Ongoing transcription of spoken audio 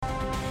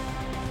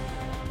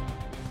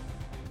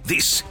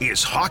This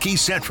is Hockey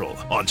Central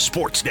on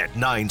Sportsnet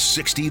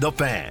 960 The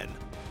Fan.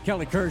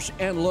 Kelly Kirsch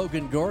and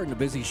Logan Gordon, a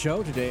busy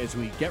show today as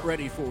we get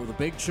ready for the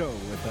big show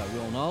with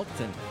Will Nault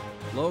and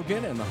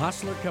Logan and the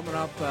Hustler coming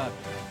up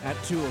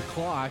at 2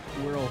 o'clock.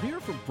 We'll hear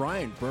from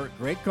Brian Burke.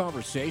 Great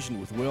conversation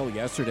with Will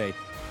yesterday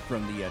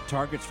from the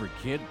Targets for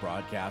Kid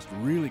broadcast.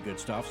 Really good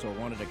stuff, so I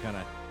wanted to kind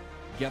of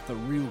get the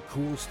real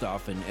cool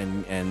stuff and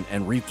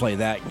replay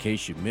that in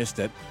case you missed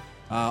it.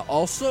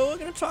 Also, I'm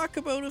going to talk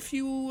about a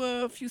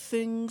few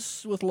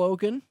things with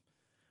Logan,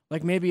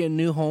 like maybe a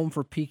new home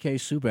for PK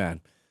Subban.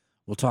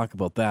 We'll talk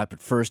about that,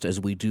 but first, as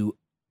we do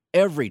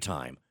every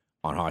time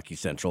on Hockey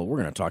Central,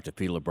 we're going to talk to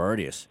Pete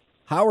Loubardias.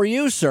 How are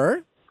you,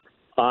 sir?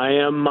 I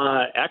am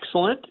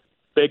excellent.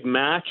 Big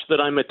match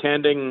that I'm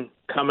attending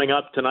coming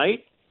up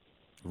tonight.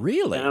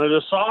 Really?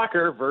 Canada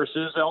soccer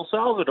versus El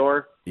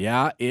Salvador.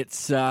 Yeah,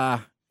 it's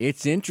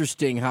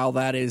interesting how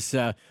that is.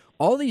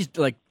 All these,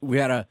 like,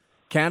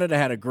 Canada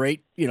had a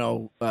great,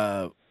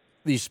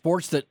 these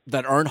sports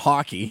that aren't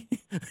hockey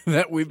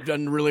that we've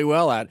done really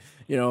well at.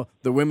 The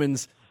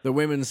women's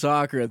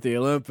soccer at the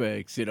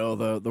Olympics.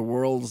 The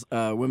world's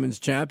women's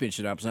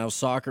championships. Now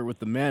soccer with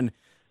the men.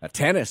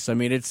 Tennis. I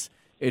mean, it's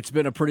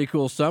been a pretty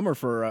cool summer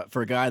for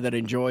a guy that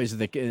enjoys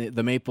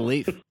the Maple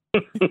Leaf.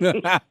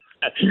 Yeah,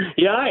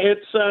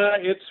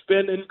 it's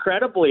been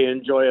incredibly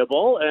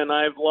enjoyable, and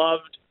I've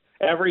loved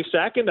every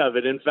second of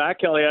it. In fact,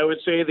 Kelly, I would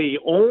say the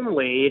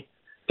only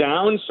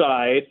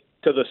downside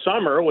to the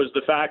summer was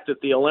the fact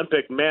that the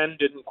Olympic men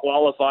didn't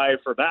qualify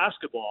for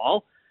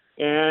basketball,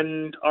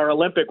 and our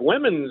Olympic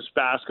women's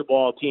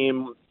basketball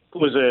team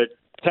was a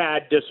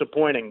tad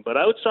disappointing. But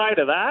outside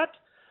of that,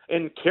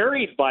 and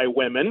carried by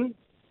women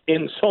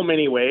in so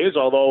many ways,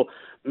 although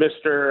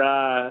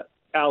Mr.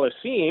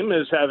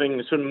 Alassim is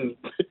having some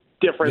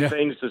different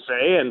things to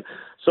say, and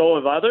so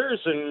have others.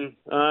 And,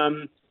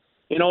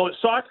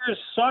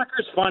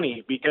 soccer's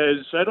funny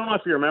because I don't know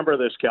if you remember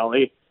this,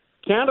 Kelly.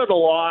 Canada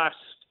lost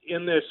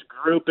in this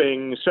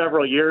grouping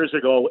several years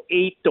ago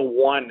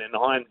 8-1 in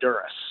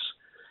Honduras.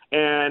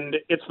 And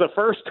it's the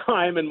first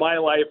time in my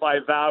life I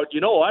vowed,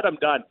 you know what, I'm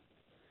done.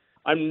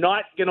 I'm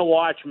not going to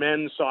watch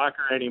men's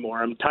soccer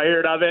anymore. I'm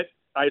tired of it.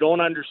 I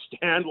don't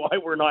understand why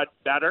we're not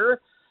better.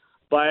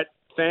 But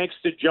thanks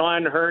to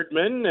John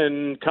Herdman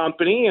and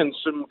company and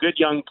some good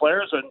young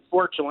players,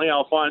 unfortunately,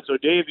 Alphonso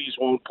Davies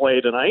won't play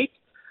tonight.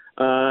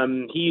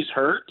 He's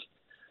hurt.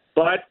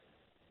 But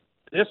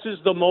this is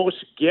the most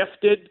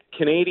gifted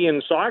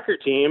Canadian soccer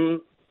team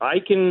I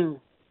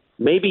can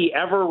maybe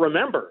ever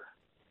remember.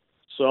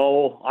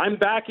 So I'm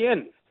back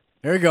in.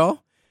 There you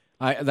go.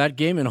 That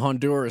game in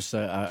Honduras,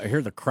 I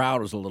hear the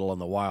crowd was a little on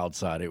the wild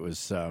side. It was,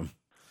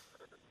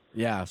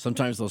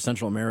 sometimes those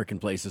Central American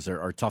places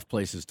are tough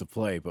places to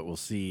play, but we'll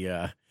see.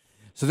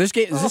 So this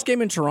game, is this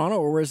game in Toronto,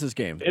 or where is this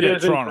game? It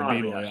is in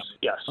Toronto,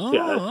 yes.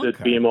 It's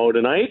at BMO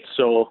tonight,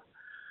 so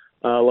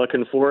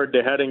looking forward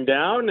to heading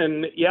down.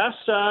 And yes,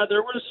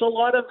 there was a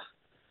lot of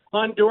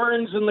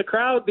Hondurans in the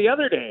crowd the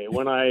other day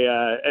when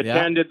I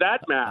attended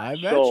that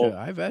match.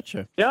 I bet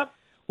you. Yep.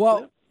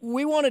 Well,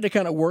 we wanted to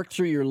kind of work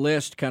through your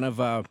list, kind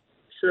of.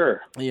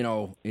 Sure.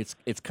 It's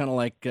kind of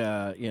like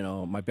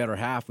my better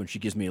half when she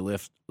gives me a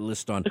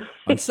list on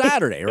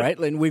Saturday, right?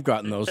 And we've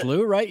gotten those,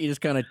 Lou, right? You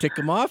just kind of tick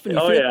them off, and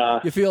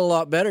you feel a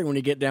lot better when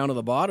you get down to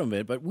the bottom of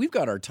it. But we've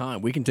got our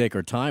time; we can take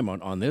our time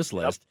on this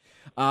list.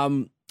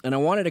 And I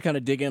wanted to kind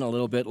of dig in a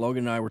little bit.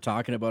 Logan and I were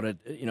talking about it.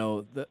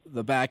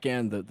 The back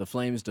end, the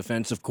Flames'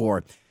 defensive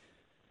core.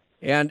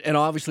 And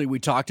obviously we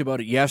talked about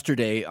it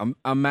yesterday,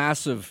 a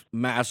massive,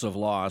 massive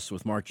loss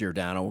with Mark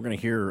Giordano. We're going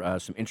to hear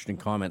some interesting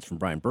comments from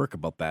Brian Burke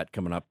about that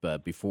coming up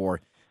before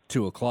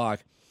 2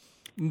 o'clock.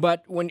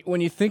 But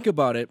when you think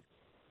about it,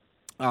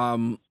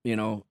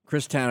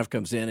 Chris Tanev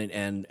comes in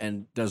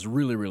and does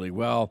really, really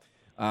well.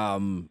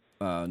 Noah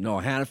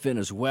Hannafin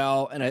as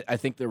well. And I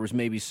think there was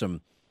maybe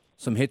some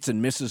hits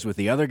and misses with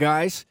the other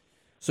guys.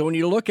 So when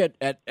you look at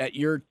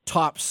your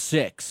top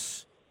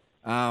six,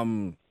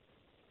 are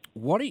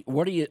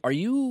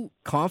you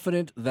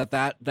confident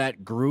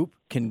that group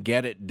can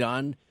get it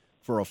done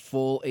for a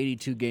full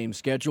 82 game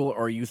schedule,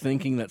 or are you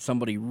thinking that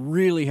somebody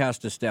really has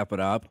to step it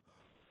up,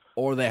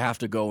 or they have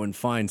to go and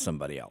find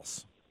somebody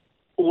else?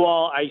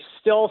 Well, I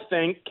still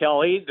think,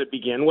 Kelly, to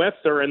begin with,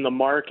 they're in the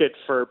market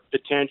for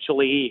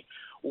potentially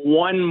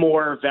one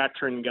more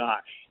veteran guy.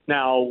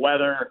 Now,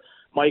 whether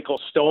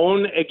Michael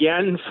Stone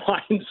again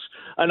finds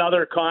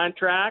another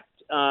contract,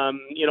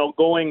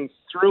 going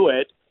through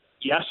it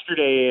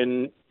yesterday,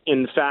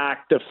 in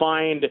fact, to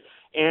find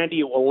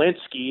Andy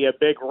Walensky, a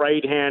big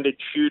right-handed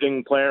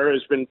shooting player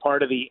who's been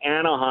part of the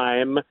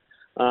Anaheim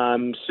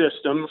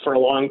system for a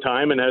long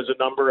time and has a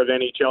number of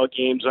NHL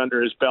games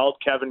under his belt.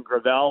 Kevin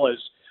Gravel is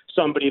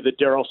somebody that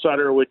Darryl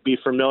Sutter would be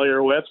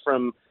familiar with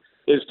from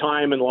his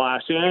time in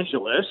Los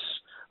Angeles,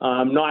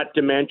 not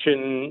to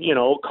mention,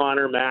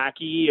 Connor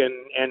Mackey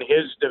and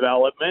his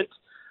development.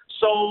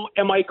 So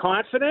am I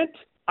confident?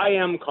 I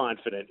am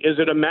confident. Is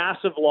it a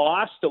massive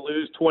loss to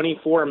lose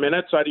 24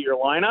 minutes out of your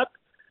lineup?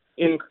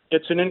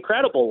 It's an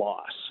incredible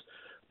loss.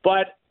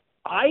 But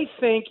I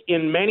think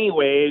in many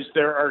ways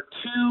there are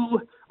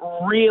two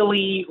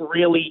really,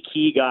 really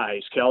key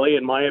guys, Kelly,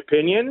 in my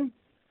opinion,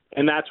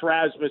 and that's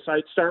Rasmus.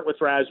 I'd start with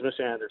Rasmus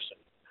Anderson.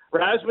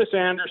 Rasmus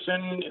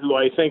Anderson, who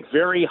I think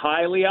very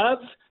highly of,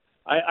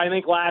 I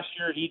think last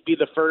year he'd be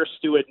the first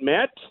to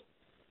admit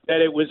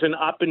that it was an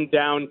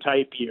up-and-down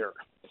type year.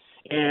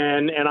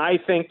 And I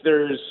think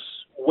there's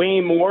way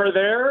more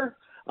there.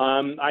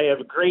 I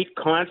have great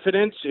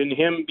confidence in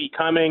him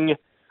becoming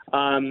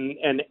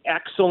an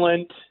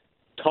excellent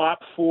top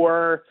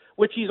four,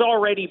 which he's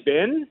already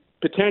been,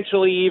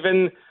 potentially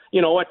even,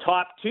 a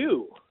top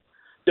two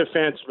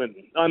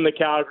defenseman on the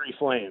Calgary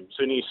Flames.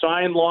 And he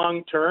signed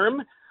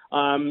long-term.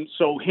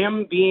 So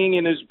him being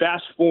in his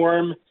best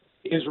form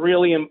is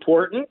really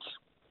important.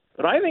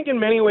 But I think in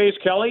many ways,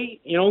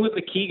 Kelly, who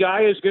the key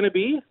guy is going to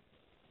be?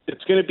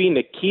 It's going to be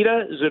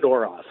Nikita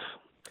Zadorov.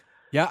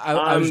 Yeah,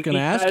 I was going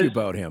to ask you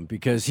about him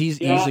because he's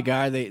a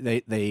guy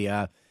they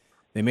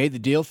made the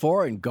deal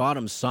for and got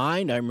him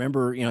signed. I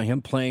remember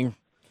him playing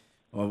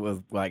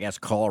with I guess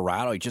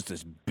Colorado. He's just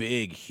this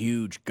big,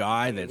 huge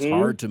guy that's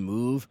hard to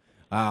move.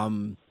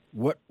 Tell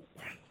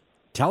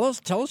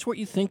us what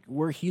you think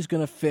where he's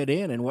going to fit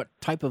in and what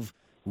type of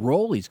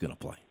role he's going to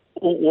play.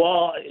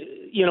 Well,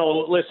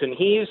 listen,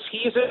 he's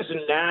as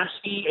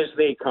nasty as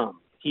they come.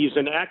 He's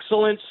an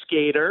excellent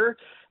skater,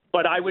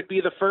 but I would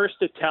be the first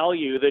to tell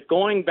you that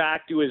going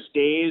back to his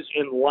days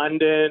in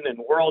London and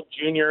World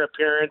Junior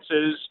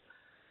appearances,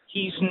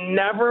 he's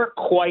never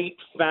quite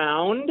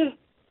found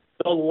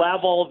the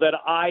level that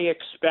I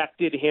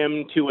expected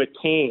him to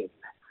attain.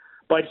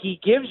 But he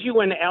gives you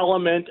an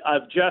element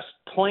of just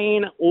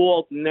plain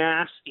old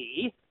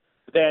nasty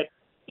that,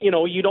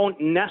 you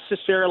don't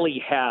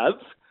necessarily have.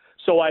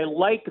 So I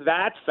like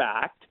that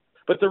fact.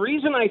 But the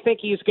reason I think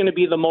he's going to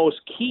be the most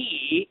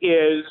key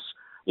is,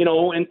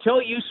 until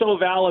Juuso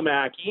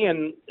Välimäki,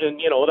 and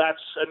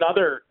that's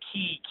another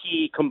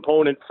key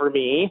component for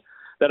me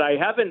that I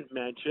haven't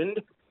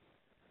mentioned,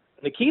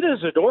 Nikita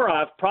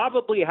Zadorov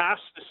probably has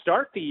to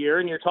start the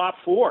year in your top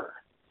four.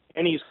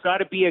 And he's got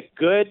to be a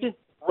good,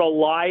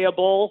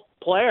 reliable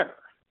player.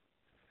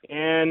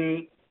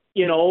 And,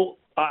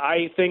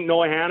 I think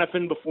Noah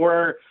Hannafin,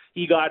 before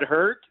he got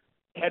hurt,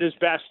 had his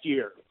best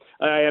year.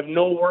 I have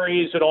no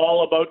worries at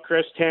all about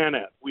Chris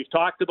Tanev. We've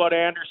talked about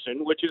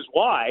Anderson, which is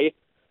why,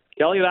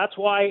 Kelly,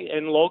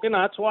 and Logan,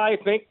 that's why I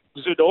think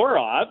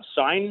Zadorov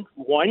signed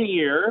 1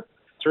 year,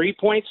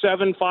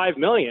 $3.75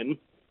 million.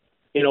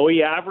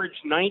 He averaged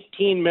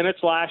 19 minutes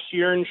last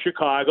year in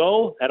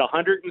Chicago at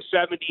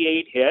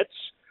 178 hits.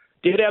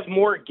 Did have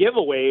more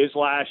giveaways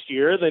last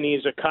year than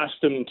he's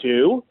accustomed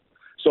to.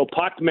 So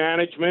puck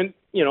management,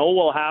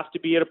 will have to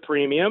be at a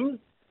premium.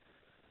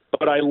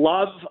 But I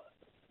love,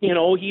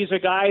 he's a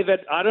guy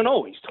that, I don't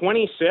know, he's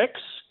 26.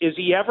 Is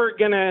he ever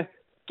going to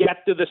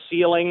get to the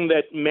ceiling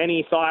that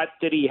many thought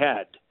that he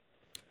had?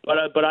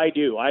 But I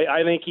do.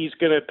 I think he's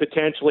going to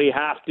potentially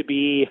have to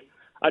be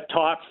a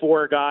top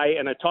four guy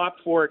and a top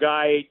four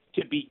guy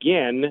to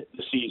begin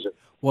the season.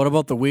 What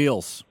about the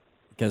wheels?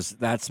 Because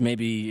that's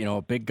maybe,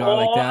 a big guy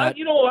like that.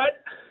 You know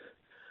what?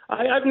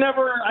 I've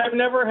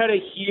never had a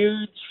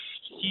huge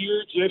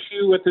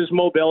issue with his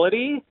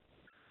mobility.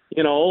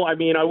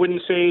 I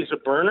wouldn't say he's a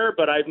burner,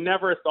 but I've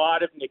never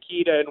thought of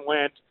Nikita and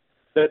went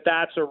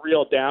that's a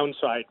real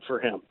downside for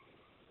him.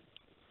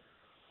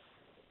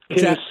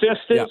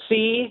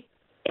 Consistency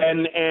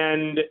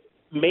and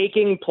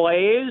making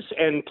plays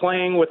and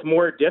playing with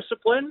more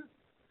discipline,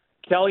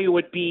 Kelly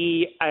would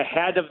be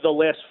ahead of the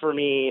list for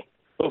me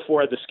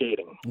before the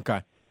skating.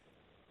 Okay.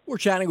 We're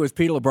chatting with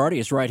Peter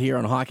Loubardias right here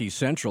on Hockey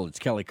Central. It's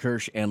Kelly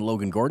Kirsch and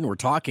Logan Gordon. We're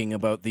talking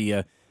about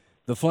the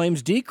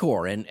Flames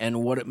decor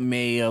and what it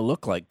may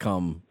look like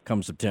come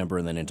September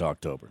and then into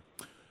October.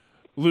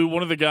 Lou,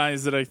 one of the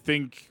guys that I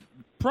think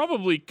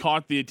probably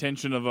caught the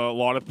attention of a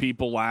lot of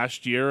people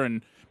last year,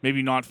 and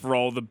maybe not for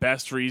all the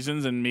best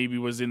reasons, and maybe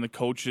was in the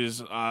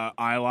coach's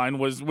eye line,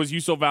 was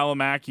Juuso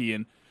Välimäki,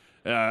 and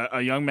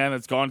a young man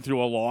that's gone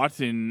through a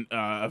lot in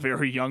a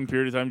very young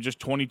period of time, just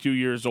 22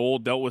 years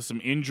old, dealt with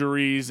some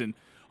injuries, and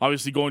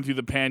obviously going through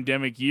the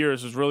pandemic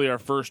years was really our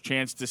first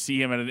chance to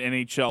see him at an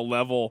NHL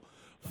level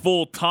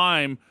full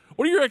time.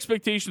 What are your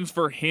expectations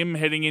for him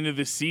heading into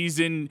the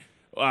season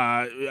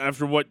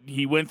after what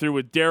he went through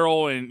with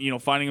Darryl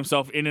and, finding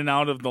himself in and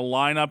out of the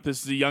lineup?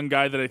 This is a young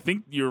guy that I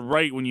think you're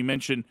right when you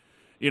mention,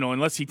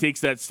 unless he takes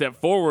that step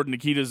forward,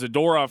 Nikita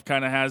Zadorov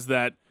kind of has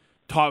that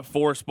top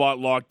four spot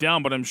locked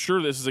down, but I'm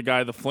sure this is a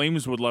guy the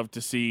Flames would love to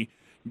see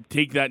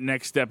take that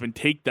next step and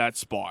take that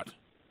spot.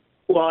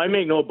 Well, I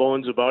make no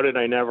bones about it.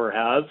 I never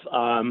have.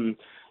 I'm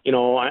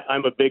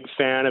a big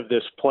fan of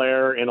this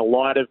player in a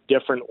lot of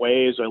different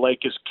ways. I like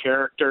his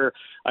character.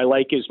 I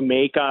like his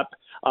makeup.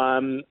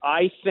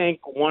 I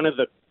think one of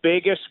the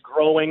biggest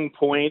growing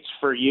points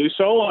for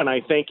Juuso, and I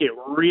think it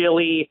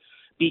really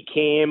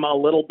became a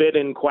little bit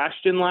in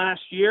question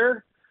last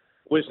year,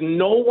 was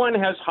no one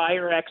has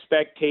higher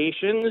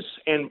expectations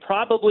and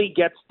probably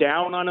gets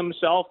down on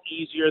himself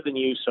easier than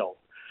Juuso.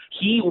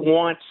 He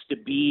wants to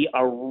be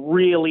a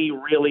really,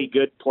 really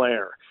good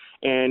player,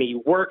 and he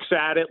works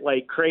at it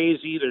like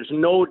crazy. There's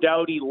no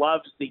doubt he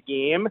loves the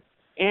game,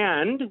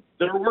 And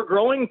there were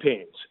growing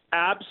pains.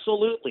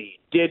 Absolutely.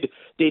 Did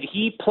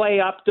he play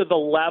up to the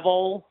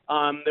level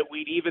that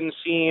we'd even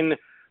seen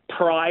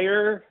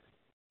prior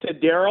to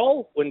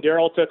Darryl when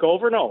Darryl took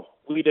over? No,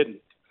 we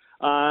didn't.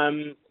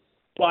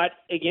 But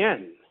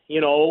again,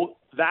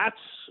 that's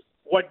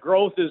what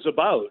growth is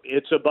about.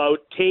 It's about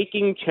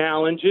taking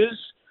challenges,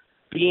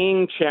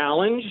 being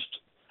challenged,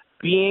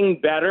 being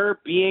better,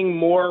 being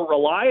more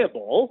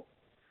reliable,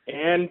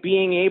 and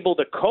being able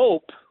to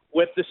cope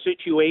with the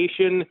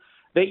situation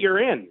that you're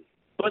in.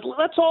 But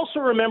let's also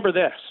remember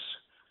this.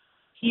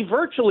 He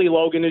virtually,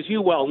 Logan, as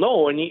you well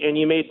know, and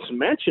you made some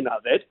mention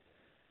of it,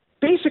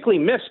 basically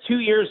missed 2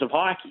 years of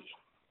hockey.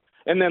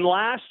 And then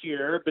last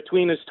year,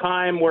 between his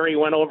time where he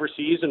went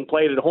overseas and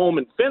played at home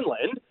in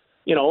Finland,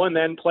 and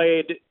then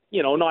played,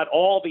 not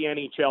all the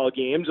NHL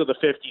games of the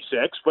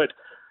 56, but,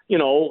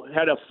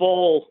 had a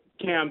full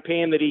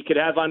campaign that he could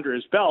have under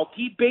his belt,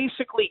 he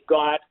basically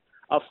got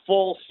a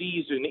full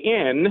season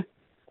in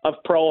of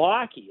pro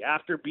hockey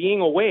after being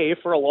away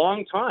for a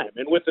long time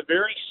and with a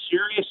very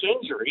serious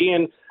injury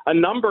and a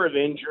number of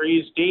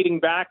injuries dating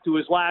back to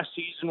his last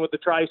season with the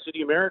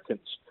Tri-City Americans.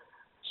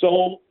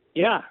 So,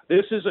 yeah,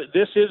 this is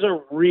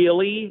a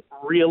really,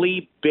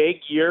 really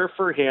big year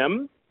for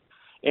him.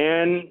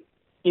 And,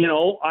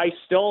 I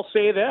still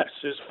say this,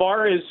 as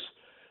far as,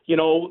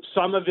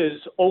 some of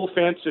his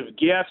offensive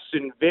gifts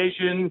and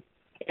vision,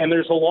 and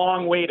there's a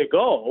long way to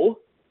go,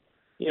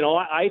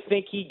 I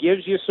think he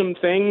gives you some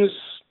things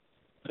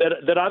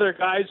that other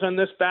guys on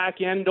this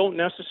back end don't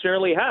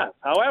necessarily have.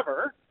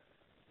 However,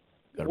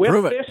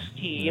 with this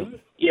team,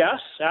 yes,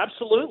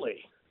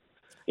 absolutely.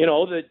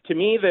 To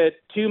me, the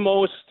two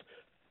most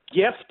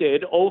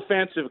gifted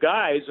offensive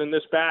guys in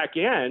this back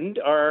end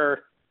are,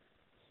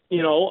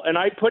 and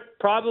I put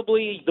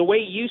probably the way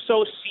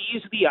Juuso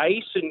sees the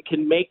ice and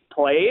can make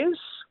plays.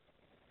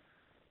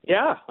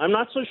 Yeah, I'm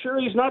not so sure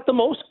he's not the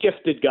most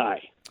gifted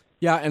guy.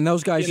 Yeah, and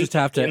those guys just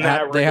have to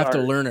have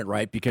to learn it,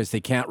 right? Because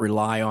they can't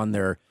rely on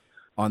their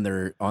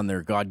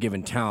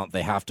God-given talent.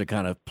 They have to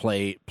kind of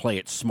play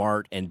it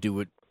smart and do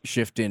it,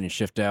 shift in and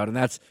shift out, and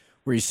that's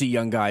where you see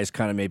young guys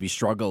kind of maybe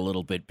struggle a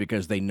little bit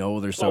because they know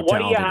they're so talented. What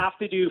do you have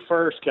to do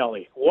first,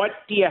 Kelly? What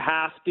do you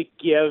have to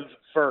give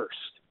first?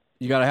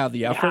 You got to have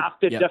the effort. You have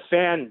to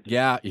defend.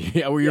 Yeah.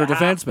 Well, you're a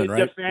defenseman,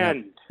 right?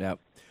 Defend. Yeah.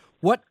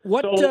 What?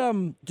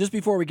 Just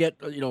before we get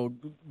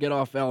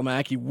off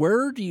Alamaki,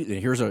 where do you?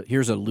 Here's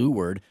a Lou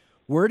word.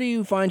 Where do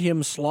you find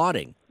him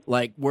slotting?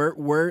 Like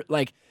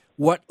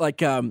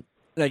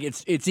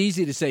it's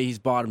easy to say he's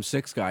bottom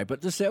six guy,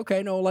 but to say,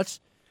 okay, no, let's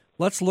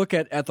look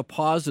at the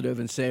positive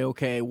and say,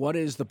 okay, what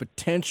is the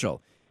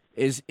potential?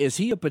 Is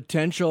he a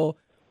potential,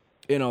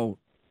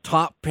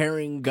 top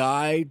pairing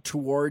guy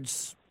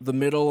towards the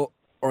middle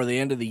or the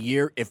end of the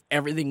year if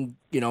everything,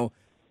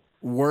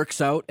 works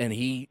out and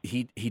he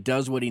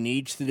does what he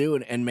needs to do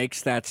and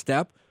makes that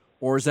step?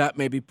 Or is that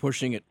maybe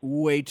pushing it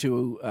way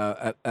too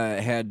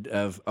ahead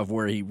of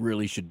where he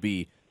really should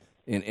be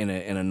in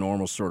a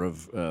normal sort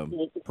of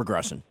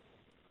progression?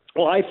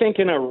 Well, I think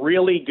in a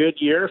really good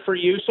year for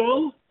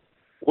Juuso,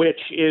 which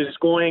is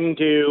going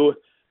to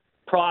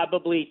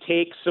probably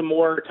take some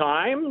more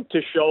time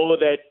to show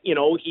that,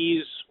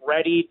 he's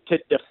ready to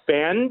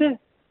defend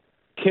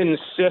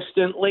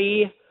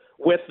consistently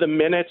with the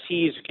minutes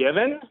he's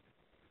given,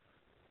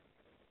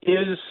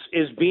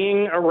 is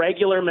being a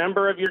regular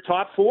member of your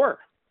top four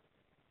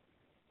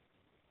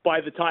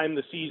by the time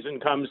the season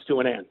comes to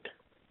an end.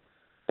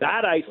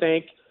 That I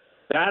think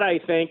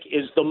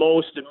is the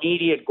most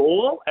immediate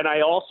goal, and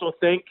I also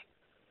think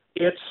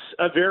it's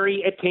a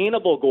very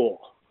attainable goal.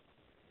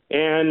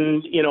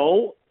 And,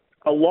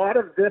 a lot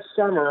of this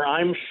summer,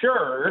 I'm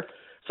sure,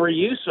 for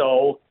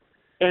Juuso,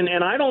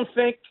 and I don't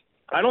think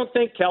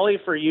Kelly,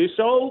 for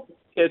Juuso,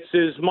 it's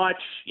as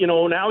much,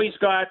 now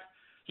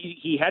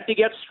he had to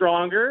get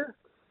stronger,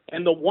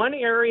 and the one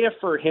area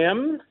for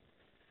him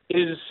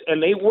is,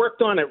 and they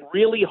worked on it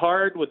really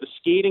hard with the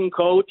skating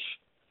coach,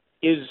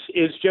 is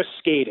just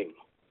skating.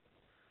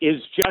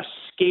 Is just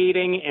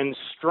skating and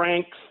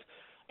strength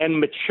and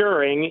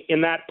maturing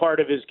in that part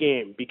of his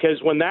game.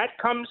 Because when that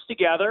comes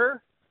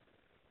together,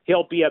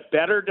 he'll be a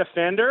better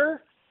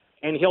defender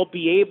and he'll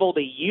be able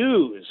to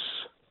use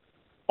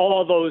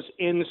all those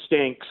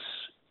instincts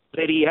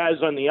that he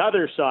has on the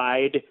other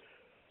side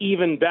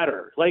even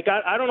better. Like,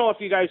 I don't know if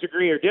you guys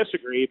agree or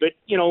disagree, but,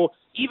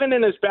 even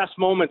in his best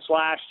moments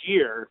last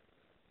year,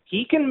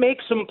 he can make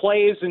some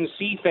plays and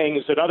see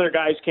things that other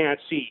guys can't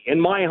see,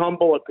 in my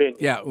humble opinion.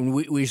 Yeah,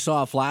 we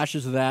saw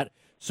flashes of that.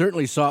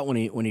 Certainly saw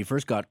it when he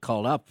first got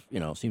called up,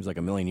 seems like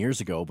a million years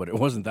ago, but it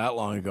wasn't that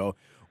long ago,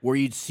 where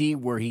you'd see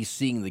where he's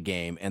seeing the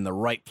game and the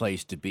right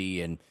place to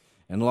be. And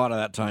a lot of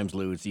that times,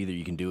 Lou, it's either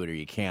you can do it or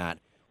you can't.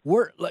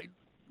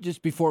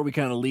 Just before we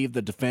kind of leave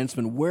the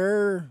defenseman,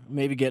 where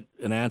maybe get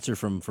an answer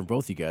from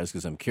both you guys,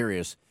 because I'm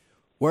curious,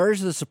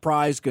 where's the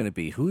surprise going to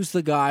be? Who's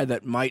the guy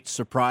that might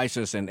surprise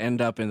us and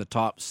end up in the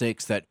top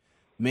six that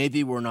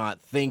maybe we're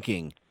not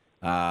thinking?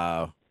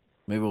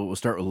 Maybe we'll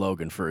start with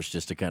Logan first,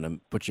 just to kind of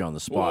put you on the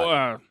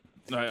spot.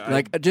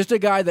 Well, just a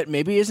guy that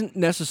maybe isn't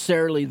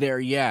necessarily there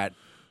yet,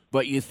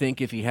 but you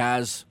think if he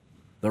has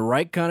the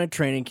right kind of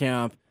training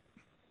camp,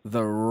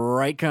 the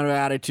right kind of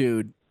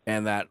attitude,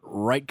 and that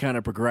right kind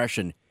of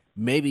progression,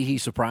 maybe he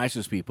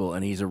surprises people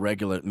and he's a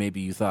regular.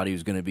 Maybe you thought he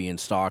was going to be in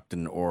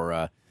Stockton or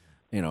a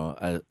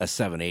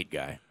 7-8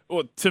 guy.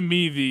 Well, to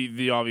me,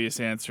 the obvious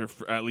answer,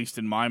 at least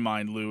in my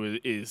mind, Lou,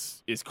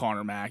 is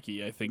Connor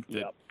Mackey. I think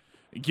that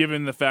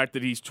given the fact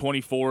that he's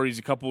 24, he's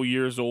a couple of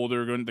years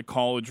older, going the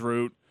college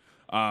route,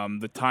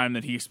 the time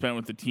that he spent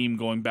with the team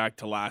going back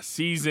to last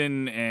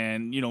season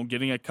and,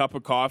 getting a cup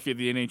of coffee at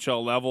the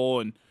NHL level.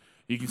 And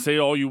you can say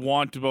all you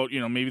want about,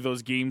 maybe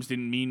those games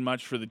didn't mean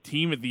much for the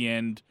team at the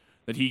end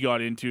that he got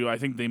into. I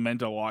think they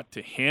meant a lot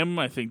to him.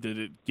 I think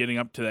that getting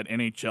up to that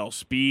NHL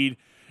speed,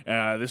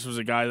 this was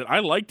a guy that I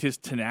liked his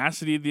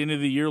tenacity at the end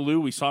of the year, Lou.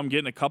 We saw him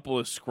getting a couple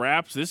of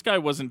scraps. This guy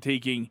wasn't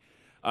taking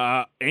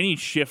any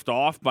shift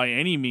off by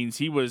any means.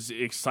 He was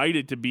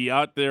excited to be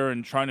out there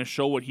and trying to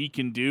show what he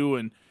can do,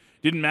 and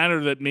didn't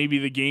matter that maybe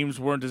the games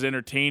weren't as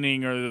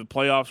entertaining or the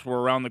playoffs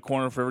were around the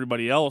corner for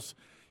everybody else.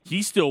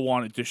 He still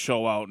wanted to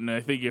show out, and I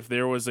think if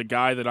there was a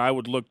guy that I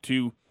would look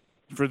to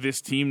for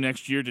this team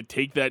next year to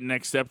take that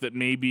next step that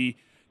maybe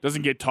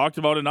doesn't get talked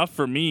about enough,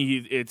 for me,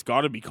 it's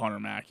got to be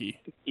Connor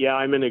Mackey. Yeah,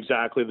 I'm in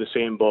exactly the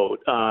same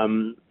boat.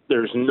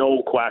 There's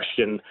no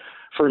question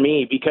for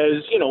me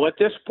because, at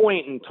this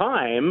point in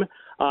time,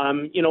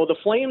 the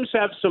Flames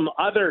have some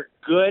other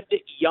good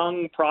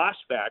young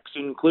prospects,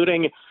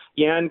 including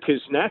Yan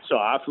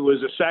Kuznetsov, who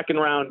was a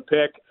second-round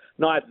pick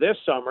not this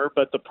summer,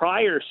 but the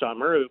prior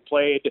summer, who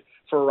played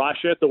for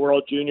Russia at the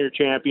World Junior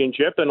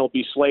Championship and will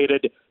be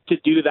slated to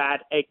do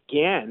that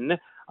again.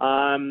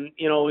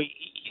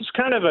 He's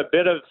kind of a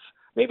bit of,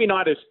 maybe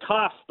not as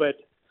tough, but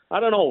I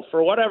don't know,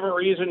 for whatever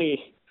reason,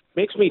 he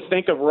makes me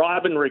think of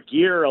Robin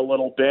Regeer a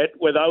little bit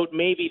without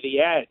maybe the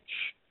edge.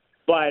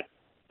 But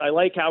I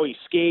like how he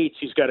skates.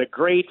 He's got a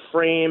great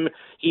frame.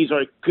 He's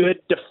a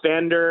good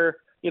defender,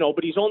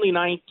 but he's only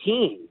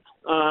 19.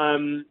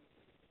 And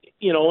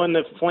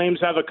the Flames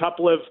have a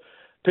couple of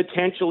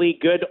potentially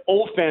good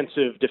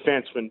offensive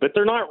defensemen, but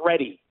they're not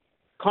ready.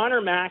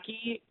 Connor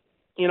Mackey,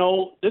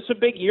 this is a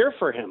big year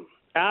for him.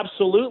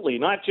 Absolutely.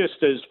 Not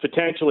just as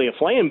potentially a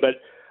Flame,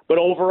 but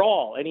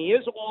overall. And he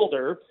is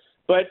older.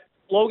 But,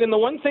 Logan, the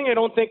one thing I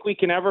don't think we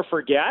can ever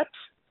forget,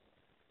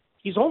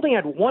 he's only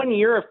had 1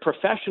 year of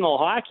professional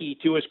hockey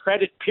to his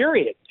credit,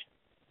 period.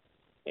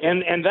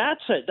 And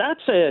that's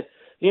a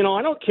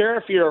I don't care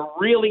if you're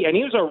and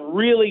he was a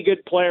really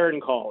good player in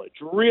college,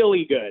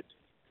 really good.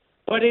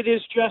 But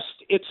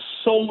it's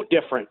so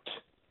different.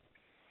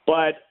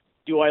 But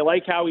do I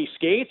like how he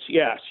skates?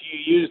 Yes.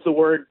 You use the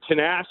word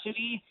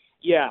tenacity?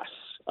 Yes.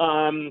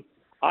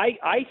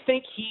 I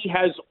think he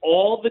has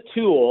all the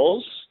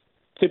tools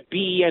to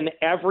be an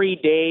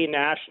everyday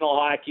National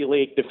Hockey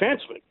League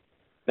defenseman.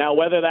 Now,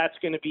 whether that's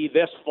going to be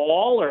this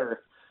fall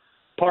or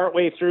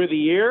partway through the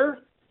year,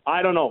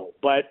 I don't know.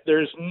 But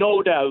there's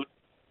no doubt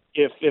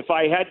if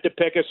I had to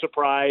pick a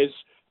surprise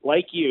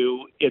like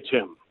you, it's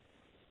him.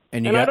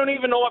 And I don't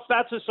even know if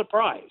that's a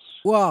surprise.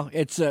 Well,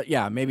 it's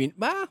maybe.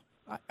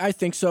 I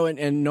think so.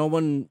 And no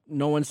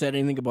one said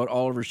anything about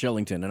Oliver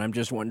Shillington. And I'm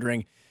just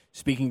wondering,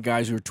 speaking of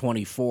guys who are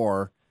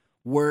 24,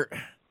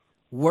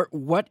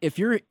 what if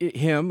you're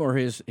him or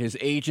his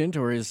agent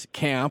or his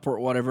camp or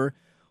whatever,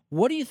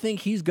 what do you think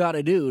he's got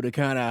to do to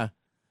kind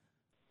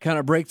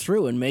of break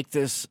through and make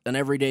this an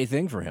everyday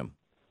thing for him?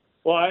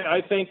 Well,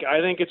 I think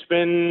it's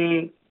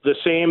been the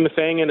same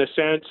thing in a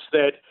sense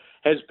that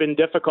has been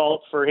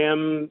difficult for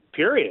him,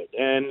 period.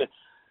 And,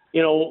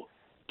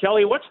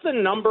 Kelly, what's the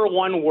number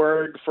one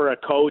word for a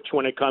coach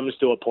when it comes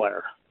to a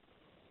player?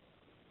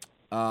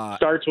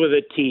 Starts with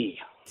a T.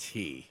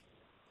 T.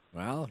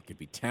 Well, it could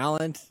be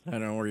talent. I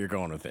don't know where you're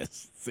going with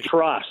this.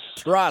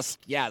 Trust,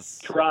 yes.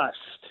 Trust.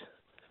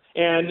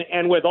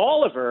 And with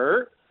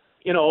Oliver,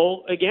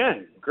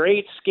 again,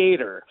 great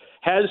skater,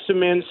 has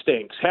some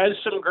instincts, has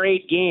some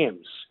great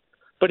games.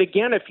 But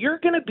again, if you're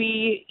going to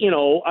be,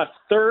 a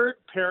third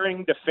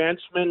pairing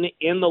defenseman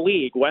in the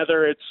league,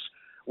 whether it's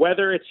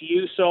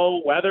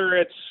Yuso, whether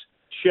it's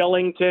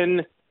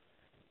Shillington,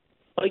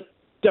 like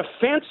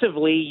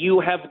defensively,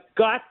 you have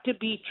got to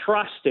be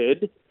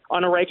trusted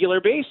on a regular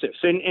basis.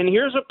 And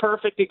here's a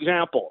perfect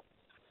example.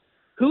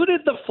 Who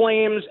did the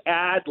Flames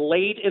add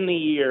late in the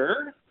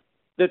year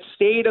that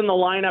stayed in the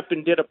lineup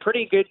and did a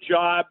pretty good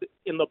job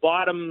in the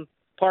bottom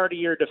part of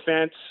your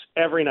defense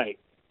every night?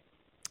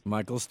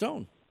 Michael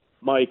Stone.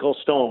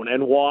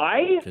 And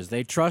why? Because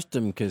they trust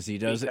him because he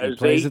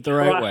plays it the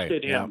right way.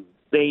 Him. Yeah.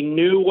 They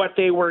knew what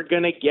they were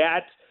going to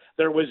get.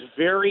 There was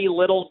very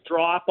little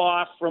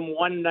drop-off from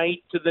one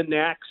night to the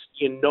next.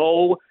 You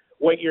know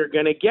what you're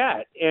going to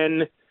get.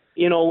 And,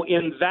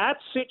 in that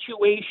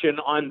situation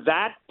on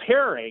that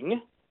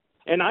pairing,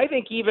 and I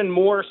think even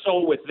more so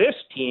with this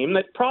team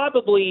that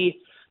probably,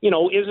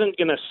 isn't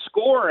going to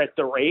score at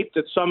the rate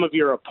that some of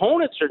your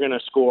opponents are going to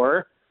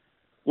score,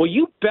 well,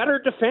 you better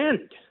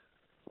defend.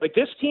 Like,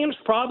 this team's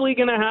probably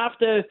going to have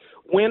to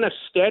win a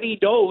steady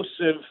dose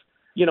of,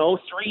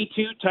 3-2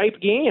 type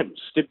games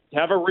to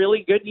have a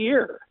really good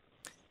year.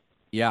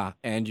 Yeah,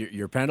 and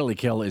your penalty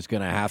kill is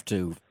going to have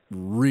to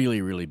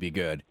really, really be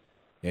good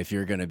if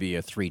you're going to be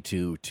a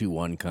 3-2,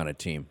 2-1 kind of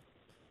team.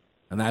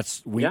 And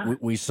that's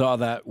we saw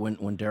that when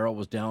Darryl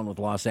was down with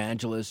Los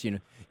Angeles. You know,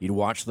 you'd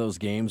watch those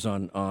games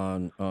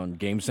on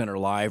Game Center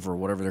Live or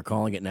whatever they're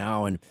calling it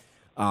now, and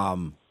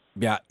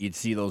you'd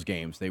see those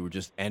games. They would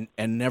just and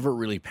never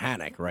really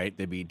panic, right?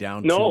 They'd be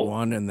down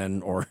 2-1, and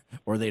then or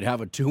they'd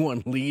have a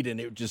 2-1 lead, and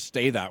it would just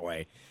stay that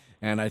way.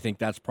 And I think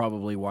that's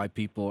probably why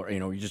people,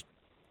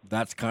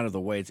 that's kind of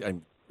the way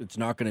it's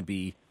not going to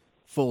be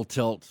full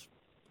tilt.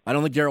 I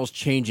don't think Darryl's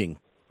changing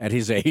at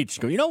his age.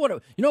 Go, you know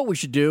what we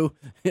should do?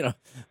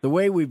 The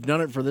way we've done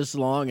it for this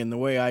long, and the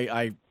way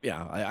I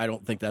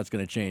don't think that's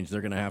going to change.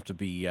 They're going to have to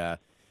be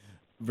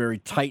very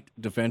tight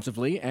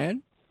defensively,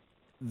 and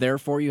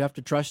therefore you have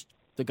to trust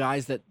the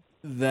guys that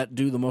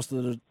do the most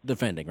of the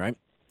defending, right?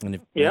 And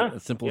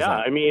as simple as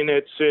that. I mean,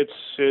 it's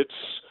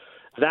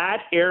that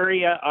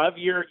area of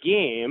your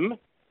game.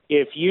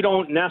 If you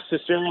don't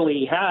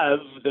necessarily have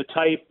the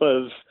type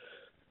of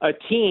a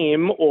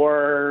team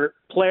or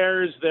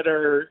players that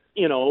are,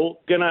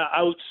 going to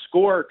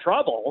outscore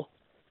trouble,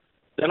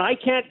 then I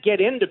can't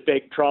get into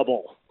big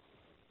trouble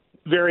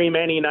very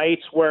many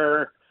nights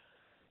where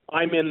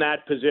I'm in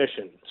that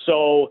position.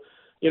 So,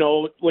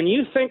 when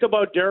you think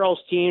about Darryl's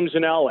teams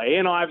in LA,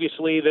 and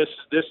obviously this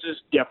is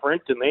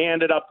different, and they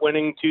ended up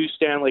winning 2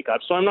 Stanley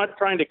Cups, so I'm not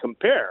trying to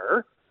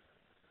compare,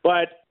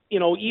 but,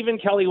 even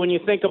Kelly, when you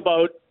think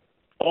about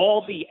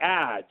all the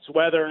ads,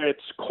 whether it's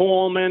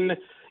Coleman,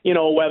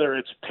 whether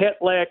it's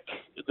Pitlick,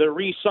 the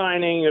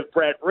re-signing of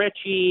Brett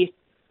Ritchie,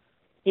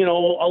 a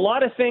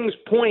lot of things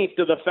point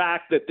to the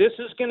fact that this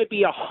is going to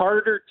be a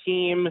harder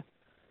team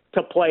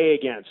to play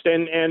against,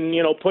 and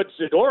put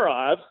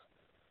Zadorov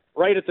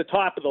right at the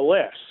top of the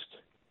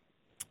list.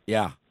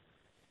 Yeah.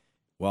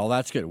 Well,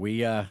 that's good.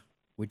 We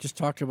just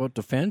talked about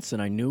defense,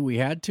 and I knew we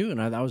had to, and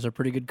that was a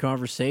pretty good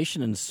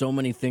conversation, and so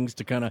many things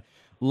to kind of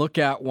look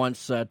at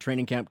once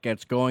training camp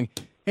gets going.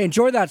 Hey,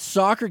 enjoy that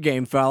soccer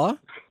game, fella.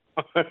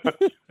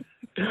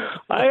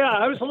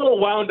 I was a little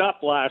wound up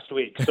last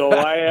week, so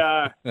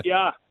I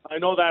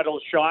know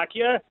that'll shock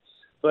you,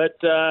 but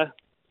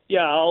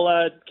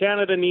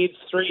Canada needs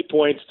 3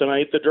 points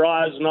tonight. The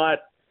draw is not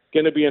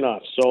going to be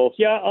enough, so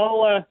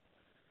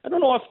I don't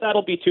know if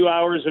that'll be 2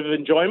 hours of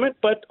enjoyment,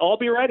 but I'll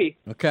be ready.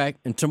 Okay,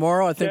 and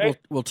tomorrow I think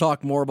we'll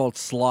talk more about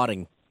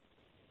slotting.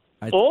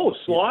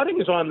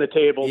 Slotting's on the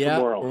table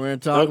tomorrow. We're going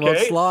to talk about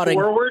slotting.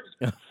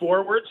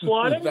 Forward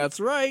slotting?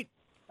 That's right.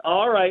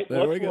 All right,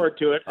 look forward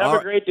to it. Have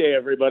a great day,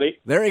 everybody.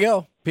 There you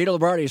go. Peter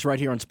Loubardias right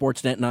here on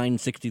Sportsnet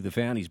 960 The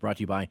Fan. He's brought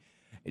to you by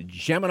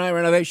Gemini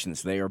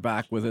Renovations. They are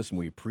back with us, and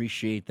we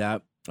appreciate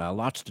that.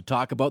 Lots to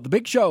talk about. The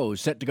big show is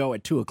set to go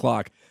at 2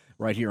 o'clock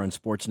right here on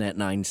Sportsnet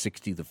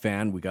 960 The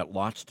Fan. We got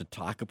lots to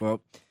talk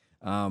about.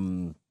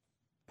 Going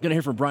to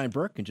hear from Brian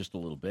Burke in just a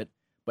little bit.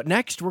 But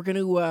next, we're going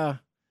to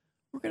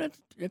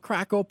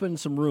crack open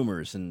some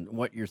rumors and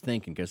what you're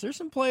thinking, because there's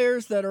some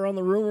players that are on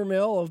the rumor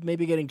mill of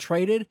maybe getting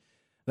traded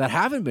that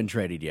haven't been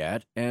traded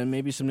yet, and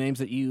maybe some names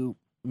that you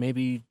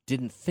maybe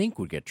didn't think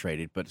would get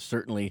traded, but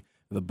certainly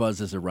the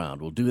buzz is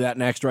around. We'll do that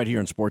next right here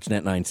on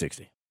Sportsnet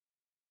 960.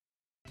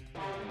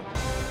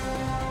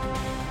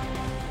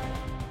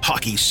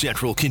 Hockey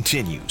Central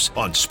continues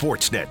on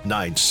Sportsnet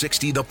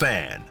 960 The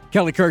Fan.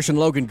 Kelly Kirsch and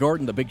Logan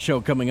Gordon, the big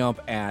show coming up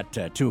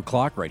at 2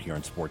 o'clock right here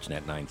on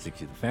Sportsnet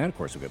 960 The Fan. Of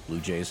course, we've got Blue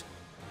Jays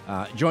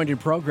joined in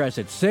progress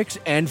at 6,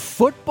 and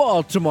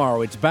football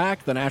tomorrow. It's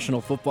back, the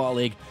National Football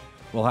League.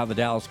 We'll have the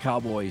Dallas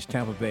Cowboys,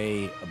 Tampa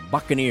Bay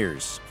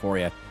Buccaneers for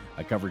you.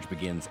 Coverage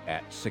begins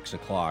at 6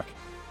 o'clock.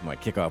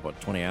 Might kick off,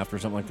 20 after or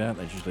something like that?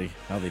 That's usually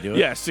how they do it.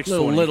 Yeah, 6:20.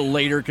 A little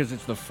later because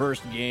it's the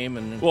first game.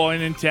 And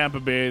in Tampa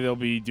Bay, they'll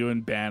be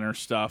doing banner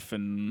stuff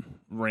and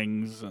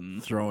rings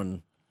and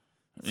throwing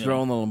the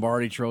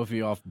Lombardi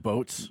Trophy off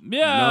boats.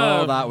 Yeah.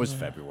 No, that was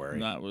February.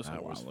 That was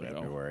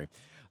February.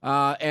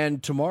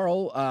 And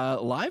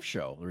tomorrow, live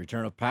show, the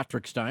return of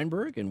Patrick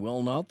Steinberg and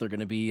Will Nault. They're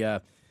going to be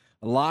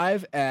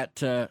live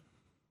at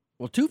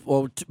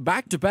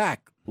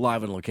back-to-back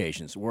live in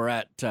locations. We're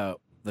at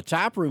the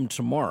Tap Room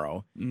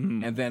tomorrow,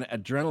 and then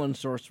Adrenaline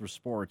Source for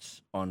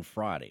Sports on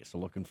Friday. So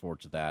looking forward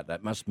to that.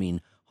 That must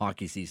mean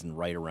hockey season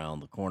right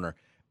around the corner.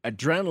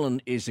 Adrenaline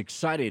is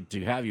excited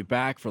to have you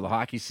back for the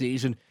hockey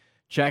season.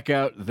 Check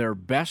out their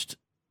best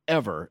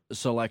ever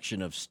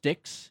selection of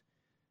sticks,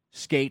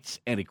 skates,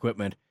 and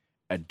equipment.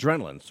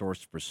 Adrenaline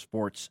Source for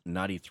Sports,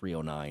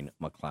 9309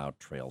 McLeod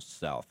Trail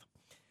South.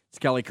 It's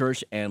Kelly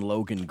Kirsch and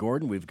Logan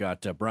Gordon. We've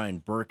got Brian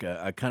Burke,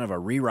 a kind of a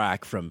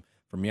re-rack from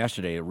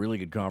yesterday, a really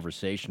good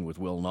conversation with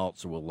Will Nault,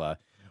 so we'll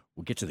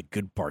get to the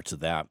good parts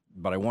of that.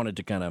 But I wanted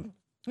to kind of,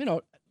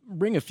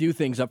 bring a few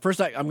things up. First,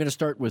 I'm going to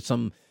start with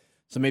some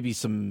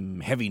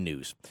heavy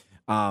news.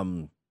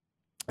 And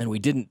we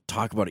didn't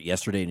talk about it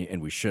yesterday,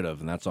 and we should have,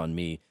 and that's on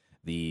me.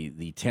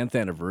 The 10th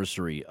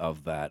anniversary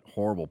of that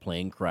horrible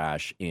plane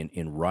crash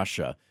in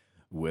Russia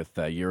with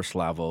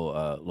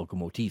Yaroslavo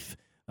Lokomotiv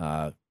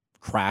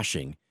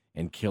crashing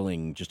and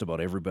killing just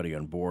about everybody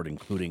on board,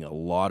 including a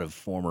lot of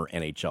former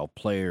NHL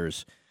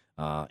players.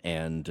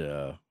 And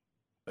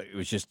it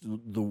was just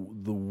the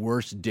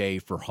worst day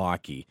for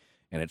hockey,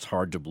 and it's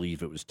hard to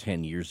believe it was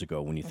 10 years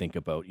ago when you think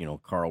about,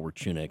 Karl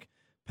Werchunek,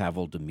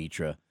 Pavel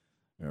Demitra,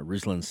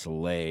 Ruslan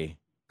Saleh,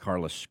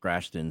 Carlos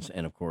Scrastins,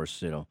 and of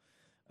course,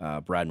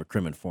 Brad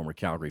McCrimmon, former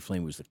Calgary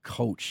Flame, was the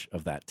coach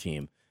of that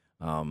team,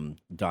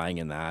 dying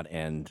in that.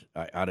 And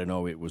I don't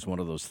know, it was one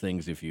of those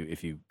things, if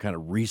you kind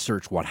of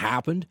research what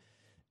happened,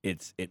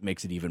 it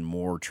makes it even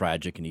more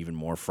tragic and even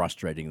more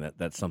frustrating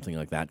that something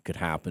like that could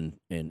happen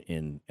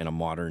in a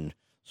modern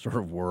sort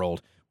of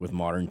world with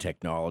modern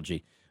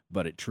technology.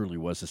 But it truly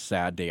was a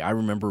sad day. I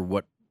remember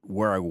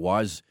where I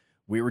was.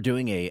 We were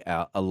doing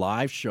a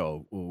live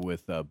show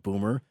with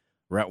Boomer,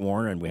 Rhett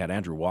Warner, and we had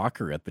Andrew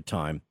Walker at the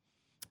time.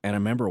 And I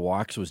remember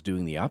Walks was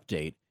doing the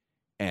update,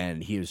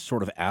 and he was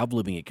sort of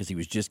ad-libbing it because he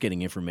was just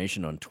getting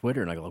information on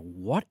Twitter. And I go, like,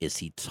 what is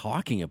he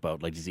talking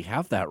about? Like, does he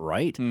have that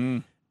right?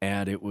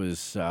 And it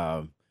was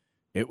a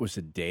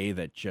day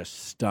that just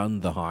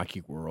stunned the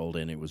hockey world,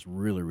 and it was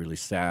really, really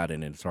sad.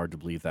 And it's hard to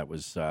believe that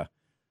was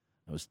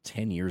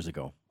 10 years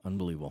ago.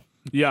 Unbelievable.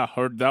 Yeah,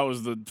 that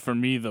was for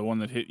me the one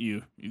that hit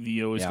you.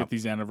 You always get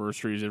these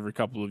anniversaries every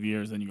couple of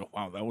years, and you go,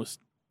 wow, that was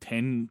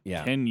 10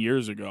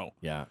 years ago.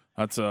 Yeah.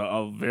 That's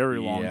a very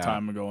long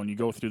time ago. And you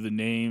go through the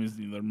names,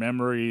 their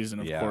memories,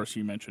 and of course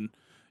you mentioned,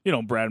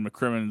 Brad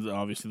McCrimmon,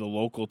 obviously the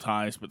local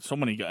ties, but so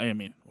many guys. I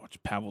mean, watch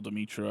Pavel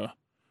Demitra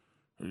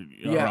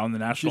around the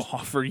National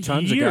Hockey for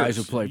tons years. Of guys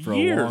who played for a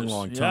long,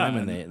 long time,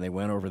 and they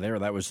went over there.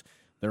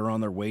 They were on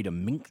their way to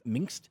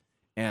Minsk,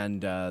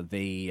 and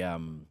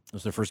it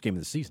was their first game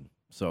of the season.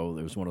 So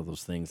it was one of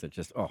those things that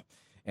just,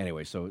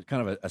 anyway, so it's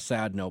kind of a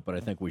sad note, but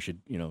I think we should,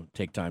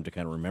 take time to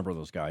kind of remember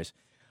those guys.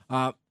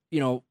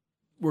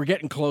 We're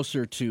getting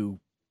closer to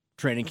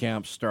training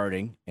camp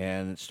starting,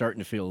 and it's starting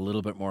to feel a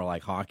little bit more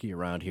like hockey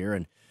around here,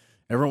 and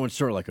everyone's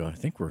sort of like, I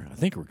think we're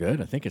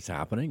good. I think it's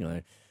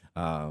happening.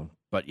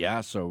 But yeah,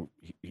 so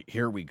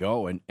here we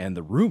go, and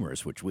the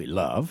rumors, which we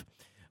love.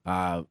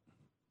 I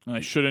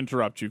should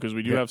interrupt you because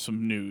we do have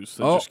some news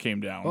that just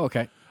came down. Oh,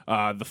 okay.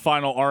 The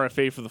final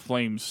RFA for the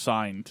Flames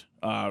signed.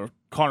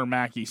 Connor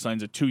Mackey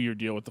signs a 2-year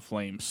deal with the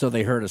Flames. So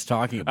they heard us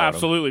talking about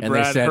Absolutely. him.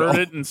 Brad heard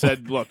it and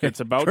said, look, it's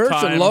about Kurtz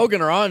time. and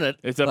Logan are on it.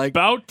 It's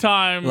about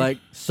time. Like,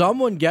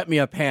 someone get me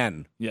a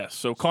pen. Yes,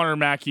 so Connor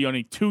Mackey on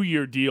a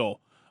 2-year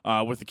deal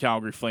with the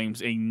Calgary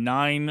Flames, a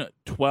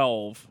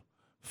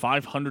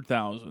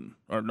 912,000.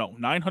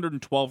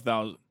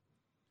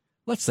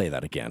 Let's say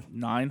that again.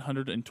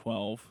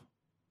 $912,000.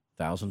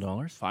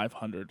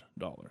 $500?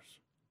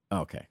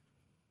 Okay.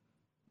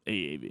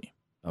 AAV.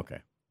 Okay.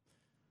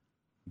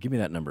 Give me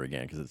that number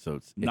again, because it's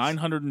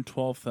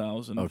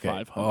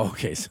 912,500.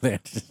 Okay, so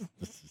it's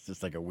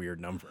just like a weird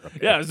number. Okay.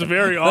 Yeah, it's a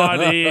very odd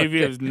AAV.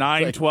 It's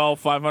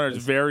 912,500. It's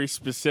very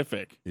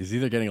specific. He's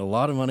either getting a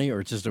lot of money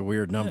or it's just a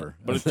weird number.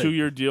 But a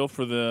 2-year deal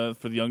for the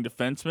young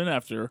defenseman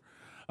after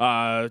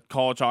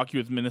college hockey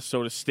with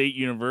Minnesota State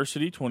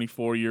University.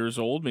 24 years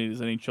old, made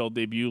his NHL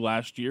debut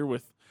last year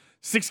with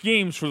 6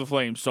 games for the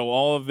Flames. So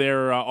all of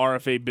their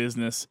RFA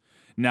business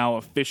now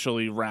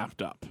officially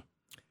wrapped up.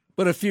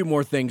 But a few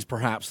more things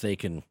perhaps they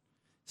can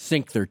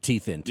sink their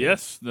teeth into.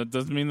 Yes, that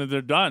doesn't mean that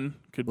they're done.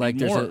 Could be more.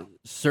 There's a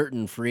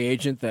certain free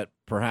agent that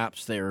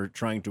perhaps they're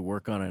trying to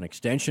work on an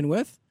extension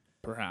with.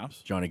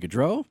 Perhaps. Johnny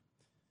Gaudreau.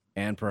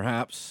 And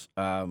perhaps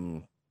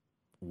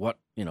what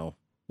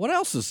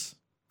else is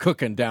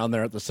cooking down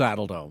there at the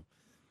Saddle Dome?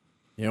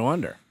 You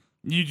wonder.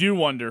 You do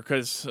wonder,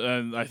 because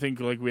I think,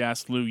 like we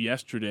asked Lou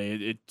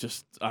yesterday,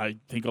 I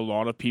think a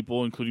lot of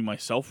people, including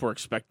myself, were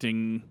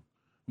expecting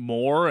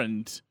more,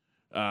 and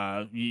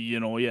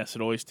yes,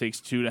 it always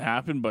takes 2 to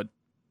happen, but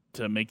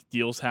to make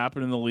deals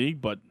happen in the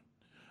league. But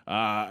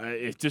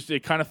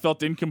it kind of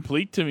felt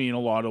incomplete to me in a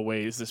lot of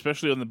ways,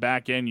 especially on the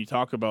back end. You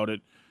talk about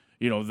it,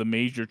 the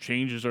major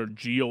changes are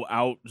Gio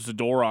out,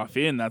 Zadorov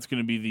in. That's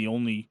going to be the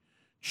only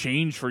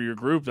change for your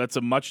group. That's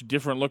a much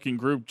different looking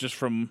group just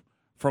from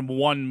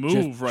one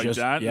move,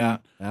 that. Yeah.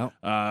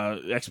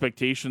 And,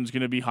 expectations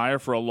going to be higher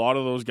for a lot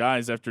of those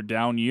guys after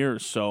down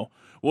years. So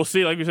we'll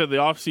see. Like we said, the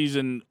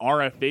offseason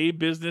RFA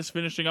business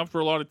finishing up for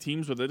a lot of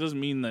teams, but that doesn't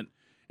mean that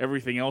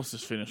everything else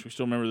is finished. We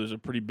still remember there's a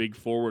pretty big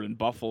forward in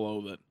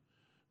Buffalo that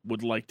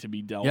would like to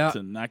be dealt,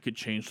 and that could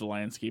change the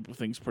landscape of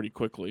things pretty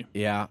quickly.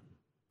 Yeah,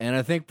 and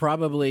I think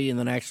probably in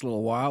the next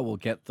little while we'll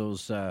get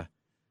those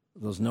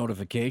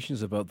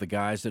notifications about the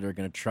guys that are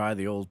going to try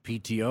the old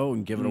PTO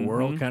and give it a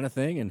whirl kind of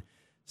thing. And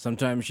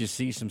sometimes you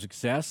see some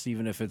success,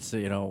 even if it's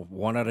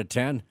 1 out of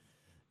 10.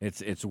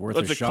 It's worth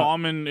a shot.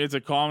 It's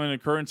a common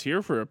occurrence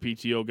here for a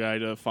PTO guy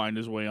to find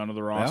his way onto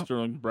the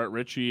roster. Like Brett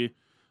Ritchie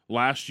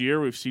last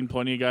year, we've seen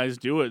plenty of guys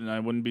do it, and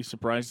I wouldn't be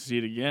surprised to see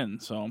it again.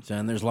 So,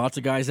 and there's lots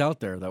of guys out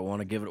there that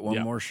want to give it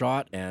one more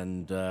shot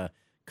and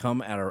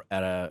come at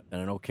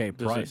an okay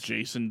price.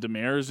 Jason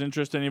Demers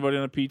interest anybody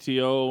on a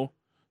PTO?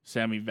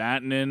 Sammy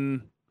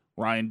Vatanen,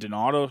 Ryan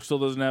Donato still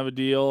doesn't have a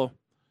deal.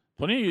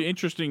 Plenty of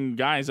interesting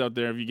guys out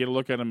there if you get a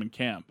look at them in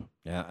camp.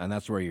 Yeah, and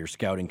that's where your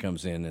scouting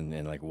comes in,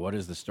 and like, what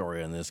is the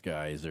story on this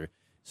guy? Is there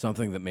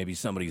something that maybe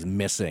somebody's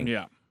missing?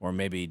 Yeah. Or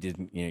maybe he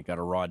didn't got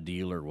a raw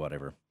deal or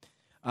whatever.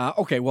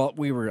 Okay, well,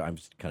 I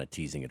was kind of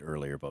teasing it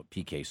earlier about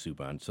PK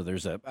Subban. So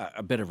there's a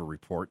bit of a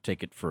report.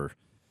 Take it for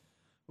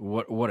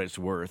what it's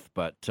worth.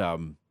 But out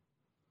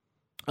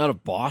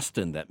of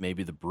Boston, that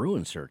maybe the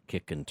Bruins are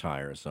kicking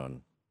tires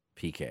on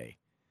PK.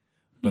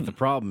 But the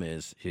problem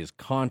is his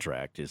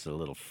contract is a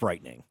little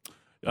frightening.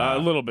 A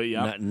little bit,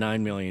 yeah.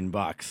 $9 million,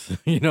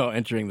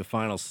 entering the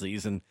final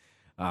season.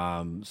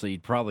 So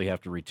you'd probably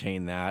have to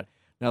retain that.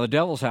 Now the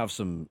Devils have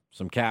some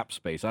cap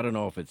space. I don't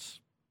know if it's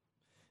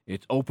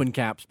open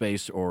cap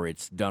space or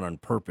it's done on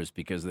purpose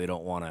because they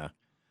don't want to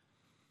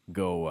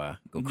go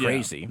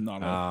crazy. Yeah,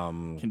 not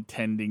a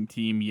contending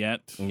team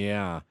yet.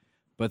 Yeah,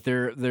 but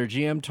their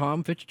GM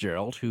Tom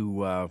Fitzgerald,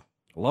 who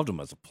loved him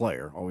as a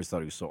player, always thought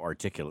he was so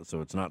articulate.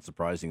 So it's not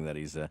surprising that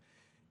he's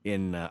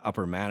in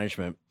upper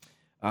management.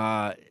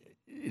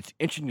 It's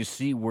interesting to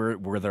see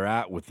where they're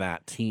at with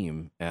that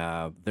team.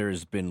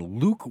 There's been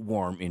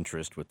lukewarm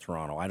interest with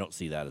Toronto. I don't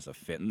see that as a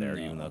fit there,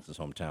 even though it's his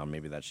hometown.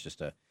 Maybe that's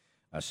just a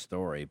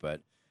story.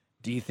 But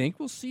do you think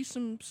we'll see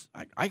some?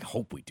 I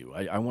hope we do.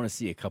 I want to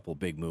see a couple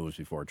big moves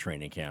before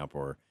training camp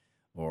or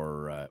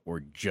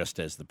just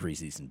as the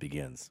preseason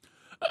begins.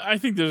 I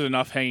think there's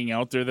enough hanging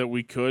out there that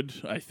we could.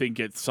 I think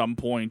at some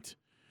point,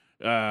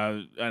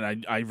 and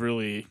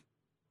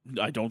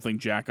I don't think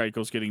Jack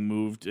Eichel's getting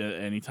moved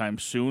anytime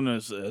soon.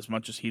 As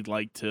much as he'd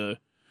like to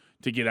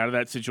get out of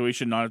that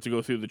situation, not have to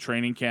go through the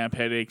training camp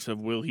headaches of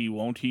will he,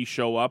 won't he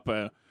show up,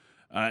 and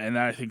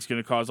that I think is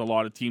going to cause a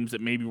lot of teams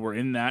that maybe were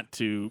in that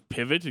to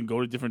pivot and go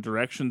to different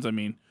directions. I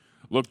mean,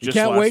 look, you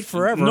can't wait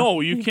forever.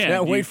 No, you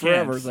can't wait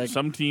forever. Like,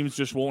 some teams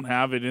just won't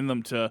have it in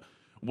them to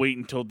wait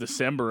until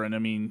December. And I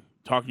mean,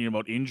 talking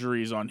about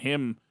injuries on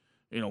him,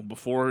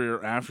 before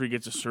or after he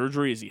gets a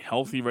surgery, is he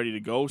healthy, ready to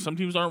go? Some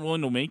teams aren't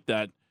willing to make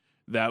that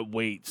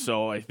wait.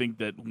 So I think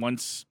that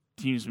once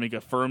teams make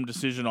a firm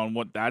decision on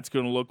what that's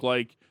going to look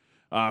like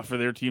for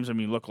their teams, I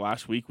mean, look,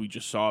 last week we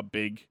just saw a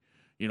big,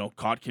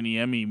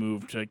 Kotkaniemi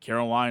move to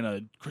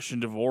Carolina,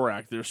 Christian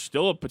Dvorak. There's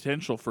still a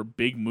potential for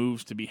big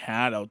moves to be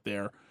had out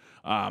there.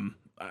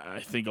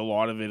 I think a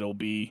lot of it will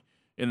be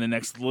in the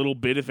next little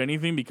bit, if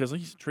anything, because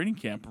like training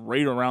camp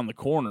right around the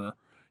corner.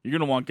 You're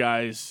going to want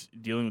guys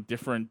dealing with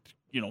different,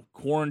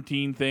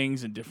 quarantine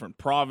things in different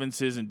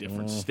provinces and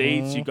different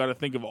states. You got to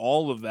think of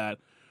all of that.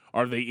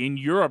 Are they in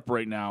Europe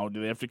right now?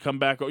 Do they have to come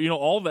back?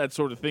 All that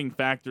sort of thing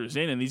factors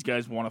in, and these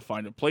guys want to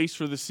find a place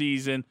for the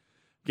season,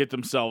 get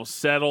themselves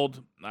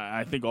settled.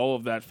 I think all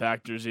of that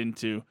factors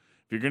into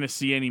if you're going to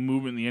see any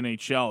movement in the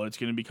NHL, it's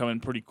going to be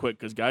coming pretty quick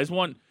because guys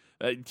want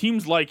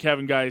teams like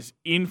having guys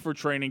in for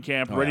training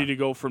camp, ready to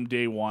go from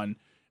day one,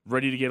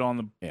 ready to get on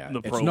the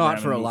program. It's not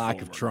for a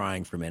lack of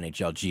trying from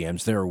NHL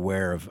GMs. They're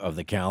aware of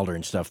the calendar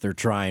and stuff. They're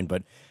trying,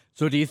 but.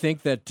 So do you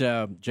think that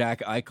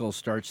Jack Eichel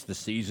starts the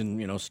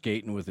season,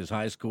 skating with his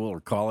high school or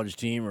college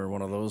team or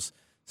one of those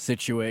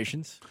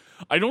situations?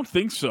 I don't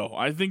think so.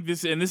 I think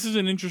this is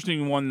an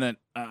interesting one that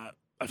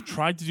I've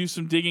tried to do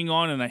some digging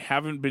on, and I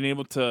haven't been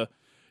able to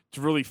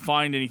really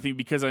find anything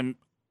because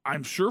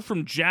I'm sure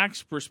from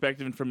Jack's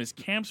perspective and from his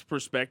camp's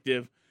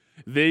perspective,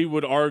 they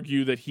would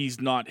argue that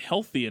he's not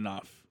healthy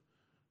enough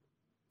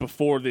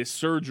before this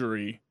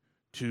surgery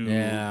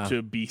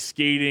to be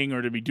skating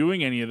or to be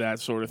doing any of that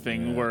sort of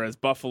thing, whereas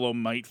Buffalo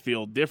might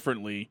feel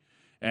differently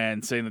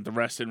and saying that the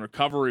rest and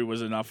recovery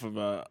was enough of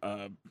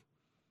a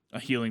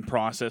healing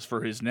process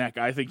for his neck.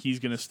 I think he's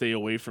going to stay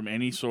away from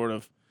any sort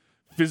of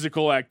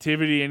physical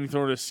activity, any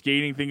sort of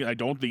skating thing. I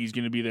don't think he's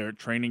going to be there at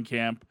training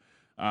camp.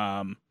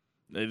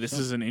 This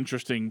is an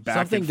interesting back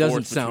something and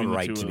forth. Something doesn't sound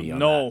right to me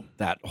on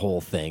that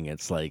whole thing.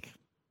 It's like,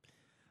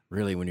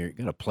 really, when you're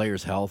got a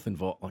player's health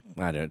involved,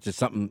 I don't know, it's just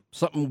something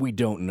we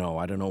don't know.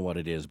 I don't know what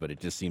it is, but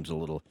it just seems a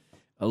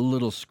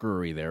little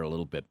screwy there, a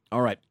little bit.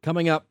 All right,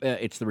 coming up,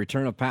 it's the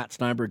return of Pat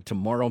Steinberg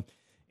tomorrow,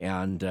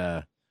 and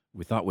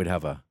we thought we'd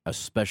have a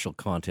special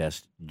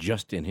contest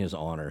just in his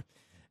honor,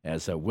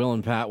 as Will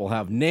and Pat will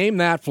have Name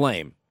That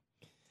Flame,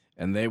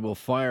 and they will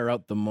fire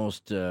out the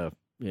most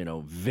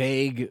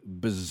vague,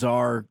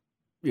 bizarre,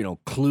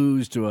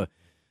 clues to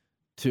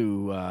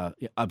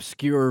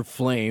obscure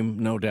flame,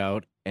 no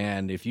doubt.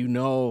 And if you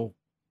know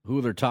who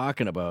they're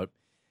talking about,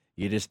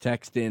 you just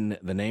text in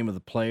the name of the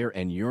player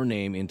and your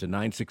name into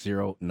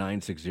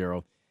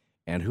 960-960.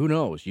 And who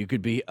knows, you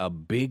could be a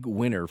big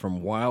winner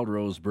from Wild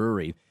Rose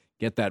Brewery.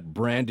 Get that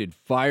branded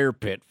fire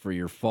pit for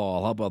your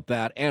fall. How about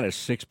that? And a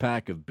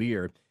 6-pack of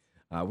beer.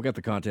 We got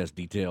the contest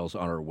details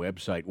on our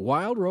website.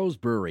 Wild Rose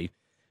Brewery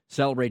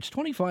celebrates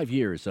 25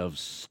 years of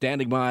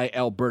standing by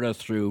Alberta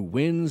through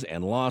wins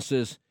and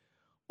losses,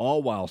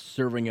 all while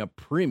serving up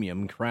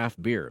premium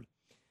craft beer.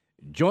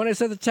 Join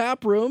us at the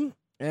tap room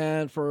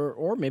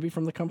or maybe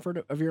from the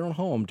comfort of your own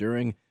home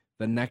during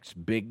the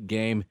next big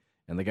game.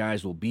 And the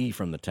guys will be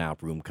from the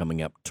tap room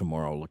coming up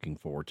tomorrow. Looking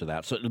forward to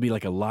that. So it'll be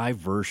like a live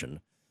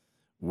version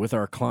with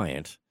our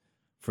client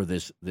for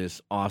this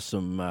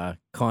awesome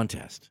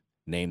contest.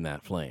 Name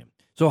That Flame.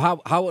 So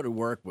how it would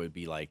work would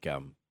be like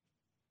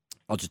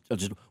we'll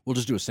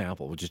just do a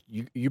sample. We'll just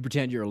you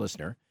pretend you're a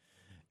listener,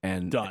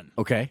 and done.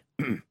 Okay.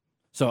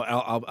 So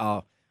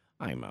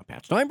I'm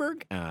Pat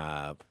Steinberg.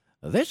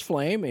 This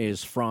Flame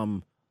is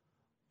from,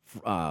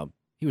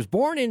 he was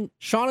born in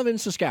Shaunavon,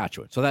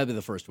 Saskatchewan. So that'd be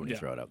the first one you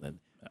throw it up. Then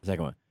the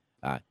second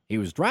one. He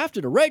was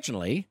drafted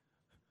originally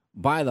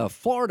by the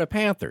Florida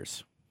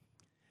Panthers.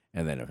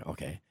 And then,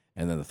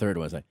 and then the third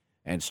one was like,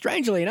 and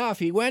strangely enough,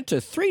 he went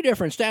to 3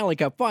 different Stanley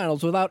Cup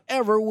finals without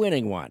ever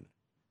winning one.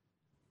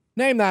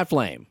 Name that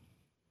Flame.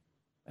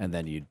 And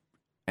then you'd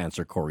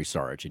answer Corey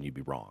Sarge, and you'd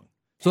be wrong.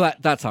 So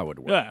that's how it would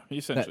work. Yeah,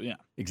 essentially,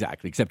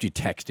 Exactly, except you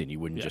text and you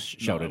wouldn't just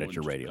shout it at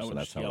your radio. So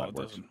that's how that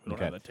works. We don't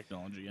have that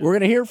technology yet. We're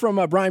going to hear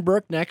from Brian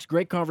Burke next.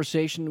 Great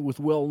conversation with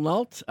Will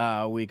Nault.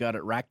 We got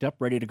it racked up,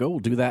 ready to go. We'll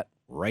do that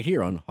right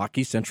here on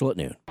Hockey Central at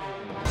noon.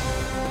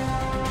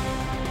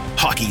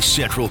 Hockey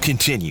Central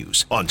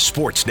continues on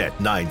Sportsnet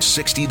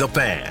 960 The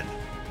Fan.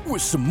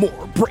 With some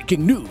more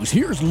breaking news,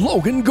 here's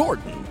Logan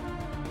Gordon.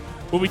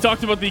 Well, we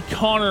talked about the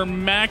Connor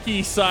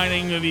Mackey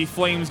signing, the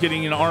Flames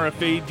getting an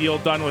RFA deal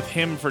done with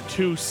him for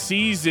 2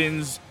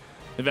 seasons.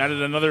 They've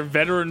added another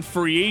veteran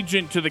free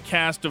agent to the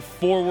cast of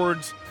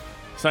forwards,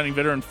 signing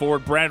veteran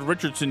forward Brad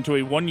Richardson to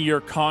a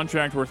 1-year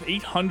contract worth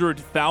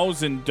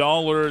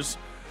 $800,000.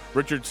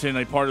 Richardson,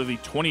 a part of the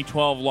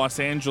 2012 Los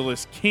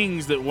Angeles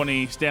Kings that won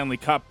a Stanley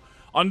Cup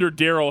under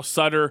Darryl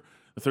Sutter,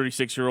 the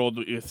 36-year-old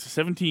with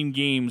 17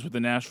 games with the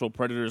Nashville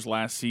Predators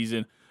last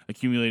season,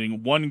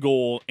 accumulating 1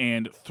 goal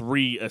and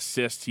 3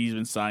 assists. He's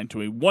been signed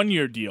to a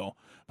 1-year deal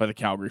by the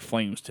Calgary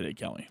Flames today,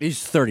 Kelly.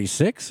 He's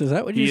 36, is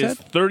that what you said?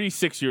 He is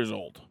 36 years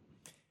old.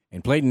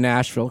 And played in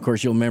Nashville. Of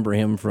course, you'll remember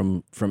him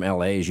from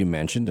L.A., as you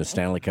mentioned, a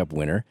Stanley Cup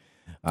winner.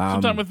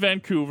 Sometime with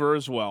Vancouver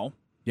as well.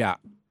 Yeah.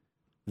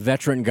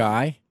 Veteran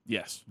guy.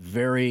 Yes.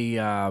 Very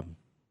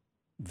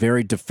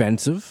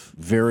defensive,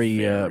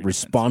 very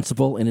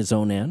responsible in his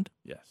own end.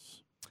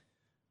 Yes.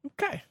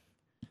 Okay.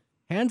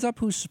 Hands up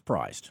who's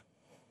surprised.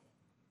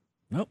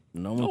 Nope.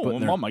 No one put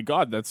their... Oh, my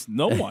God. That's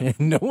no one.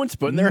 No one's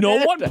putting their hand up.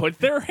 No one put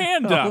their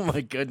hand up. Oh,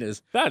 my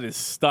goodness. That is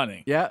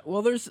stunning. Yeah,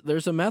 well,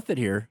 there's a method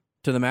here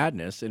to the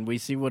madness, and we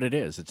see what it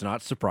is. It's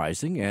not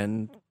surprising,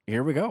 and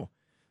here we go.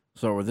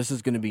 So this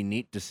is going to be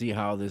neat to see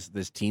how this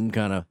team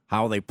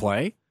how they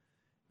play,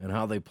 and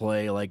how they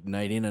play like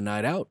night in and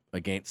night out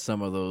against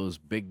some of those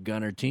big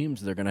gunner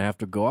teams they're going to have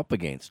to go up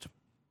against.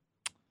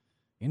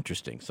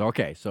 Interesting. So,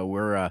 so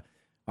we're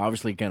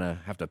obviously going to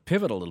have to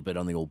pivot a little bit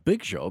on the old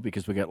big show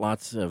because we got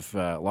lots of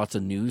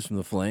news from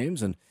the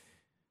Flames, and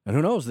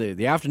who knows,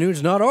 the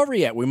afternoon's not over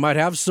yet. We might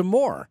have some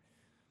more.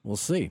 We'll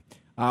see.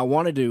 I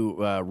wanted to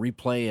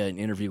replay an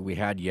interview we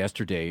had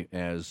yesterday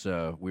as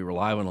we were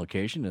live on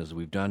location, as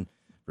we've done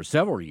for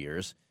several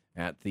years,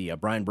 at the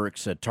Brian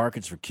Burke's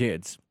Targets for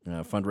Kids,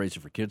 fundraiser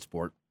for kids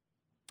sport.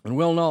 And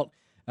Will Nault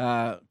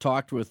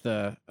talked with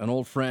an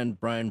old friend,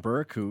 Brian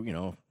Burke,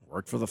 who,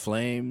 worked for the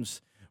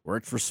Flames,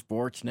 worked for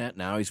Sportsnet,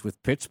 now he's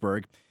with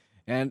Pittsburgh.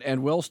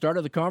 And Will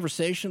started the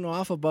conversation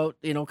off about,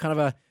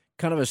 kind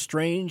of a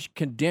strange,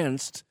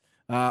 condensed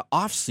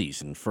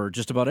off-season for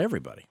just about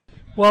everybody.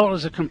 Well, it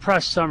was a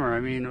compressed summer. I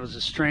mean, it was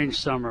a strange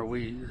summer.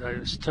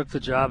 I took the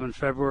job in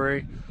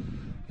February,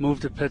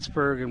 moved to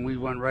Pittsburgh, and we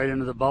went right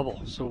into the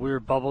bubble. So we were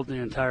bubbled the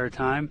entire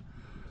time.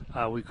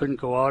 We couldn't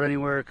go out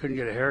anywhere, couldn't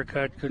get a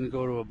haircut, couldn't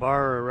go to a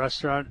bar or a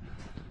restaurant.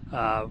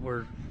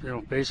 We're,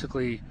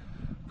 basically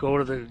go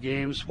to the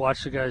games,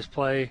 watch the guys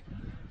play,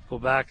 go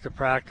back to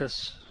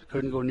practice,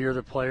 couldn't go near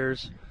the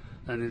players.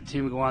 And the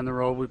team would go on the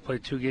road. We'd play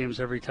 2 games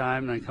every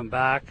time, then come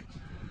back.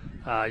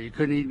 You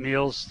couldn't eat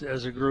meals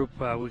as a group.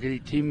 We could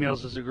eat team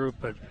meals as a group,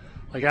 but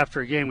like after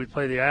a game, we'd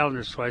play the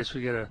Islanders twice.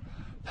 We get a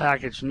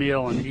packaged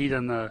meal and eat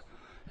in the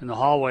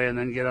hallway, and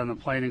then get on the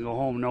plane and go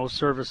home. No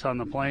service on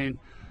the plane.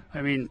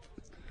 I mean,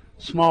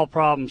 small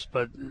problems,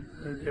 but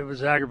it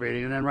was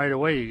aggravating. And then right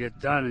away you get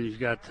done, and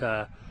you've got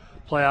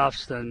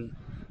playoffs, then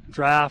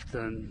draft,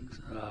 and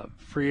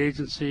free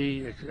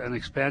agency, an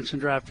expansion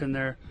draft in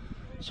there.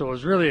 So it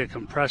was really a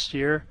compressed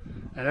year,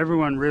 and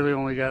everyone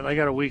really I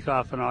got a week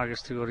off in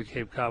August to go to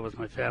Cape Cod with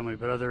my family,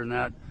 but other than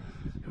that,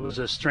 it was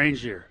a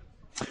strange year.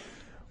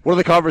 What have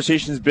the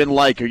conversations been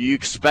like? Are you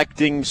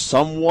expecting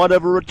somewhat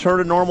of a return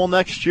to normal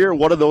next year?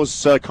 What have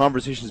those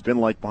conversations been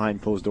like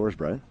behind closed doors,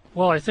 Brian?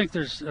 Well, I think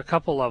there's a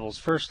couple levels.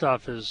 First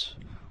off is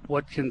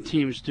what can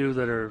teams do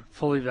that are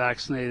fully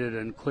vaccinated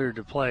and cleared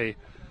to play,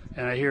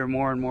 and I hear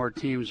more and more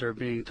teams are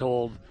being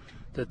told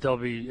that they'll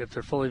be, if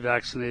they're fully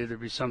vaccinated,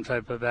 there'll be some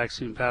type of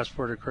vaccine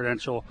passport or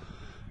credential,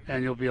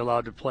 and you'll be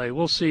allowed to play.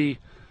 We'll see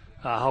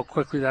how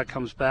quickly that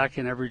comes back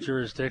in every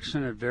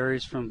jurisdiction. It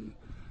varies from,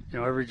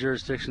 every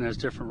jurisdiction has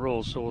different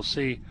rules, so we'll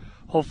see.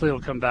 Hopefully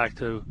it'll come back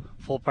to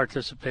full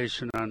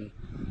participation on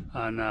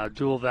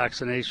dual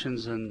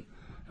vaccinations, and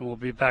we'll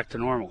be back to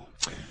normal.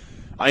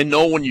 I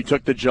know when you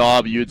took the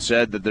job, you had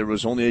said that there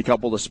was only a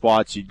couple of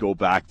spots you'd go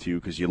back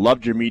to because you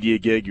loved your media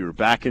gig. You were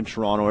back in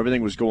Toronto.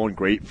 Everything was going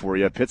great for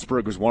you.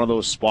 Pittsburgh was one of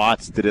those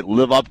spots. Did it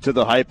live up to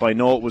the hype? I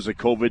know it was a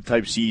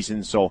COVID-type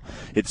season, so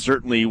it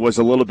certainly was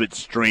a little bit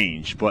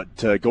strange.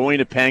 But going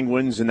to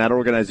Penguins and that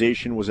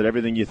organization, was it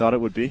everything you thought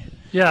it would be?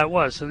 Yeah, it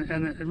was.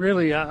 And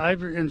really,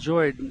 I've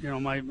enjoyed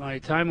my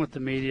time with the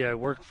media. I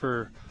worked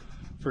for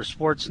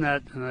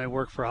Sportsnet, and I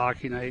worked for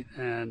Hockey Night,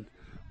 and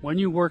when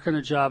you work in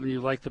a job and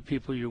you like the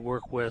people you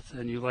work with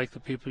and you like the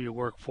people you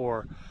work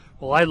for,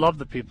 well, I love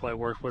the people I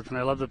work with and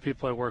I love the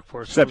people I work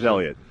for. Except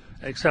Elliot.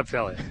 Except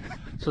Elliot.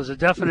 So it's a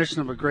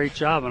definition of a great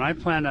job, and I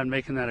planned on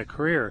making that a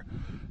career.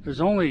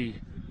 There's only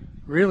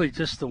really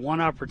just the one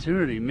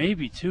opportunity,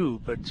 maybe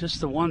two, but just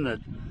the one that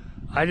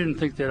I didn't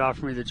think they'd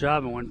offer me the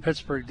job. And when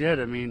Pittsburgh did,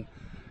 I mean,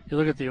 you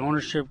look at the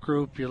ownership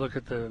group, you look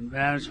at the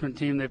management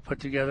team they put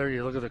together,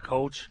 you look at the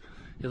coach,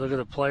 you look at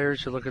the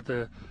players, you look at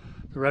the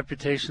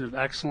reputation of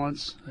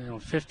excellence,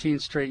 15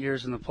 straight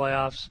years in the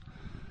playoffs,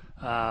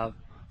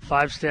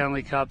 5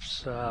 Stanley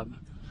Cups.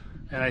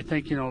 And I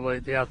think,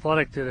 like the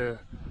Athletic did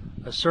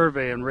a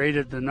survey and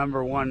rated the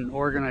number one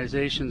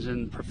organizations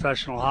in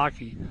professional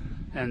hockey,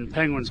 and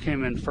Penguins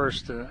came in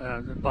first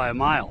by a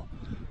mile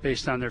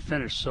based on their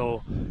finish.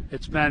 So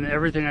it's been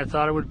everything I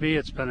thought it would be.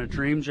 It's been a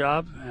dream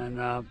job,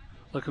 and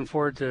looking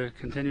forward to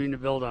continuing to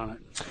build on it.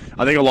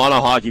 I think a lot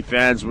of hockey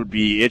fans would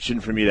be itching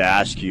for me to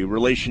ask you,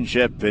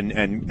 relationship,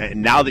 and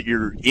now that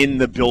you're in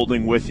the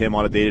building with him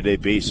on a day-to-day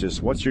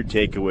basis, what's your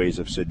takeaways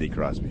of Sidney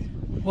Crosby?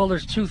 Well,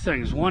 there's two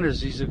things. One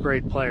is he's a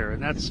great player,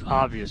 and that's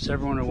obvious.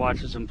 Everyone who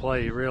watches him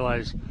play, you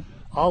realize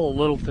all the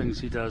little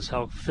things he does,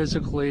 how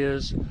physical he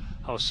is,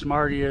 how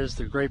smart he is,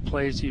 the great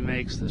plays he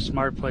makes, the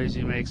smart plays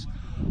he makes,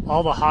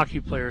 all the hockey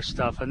player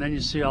stuff, and then you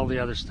see all the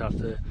other stuff,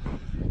 the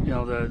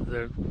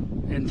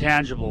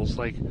intangibles.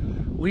 Like,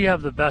 we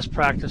have the best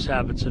practice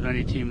habits of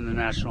any team in the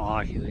National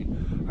Hockey League.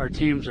 Our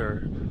teams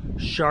are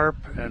sharp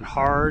and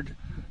hard.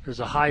 There's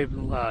a high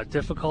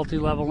difficulty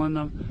level in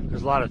them.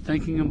 There's a lot of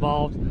thinking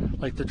involved.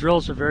 Like, the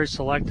drills are very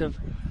selective.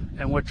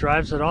 And what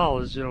drives it all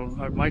is,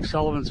 Mike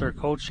Sullivan's our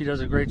coach. He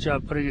does a great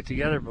job putting it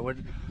together. But what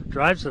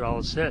drives it all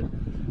is Sid.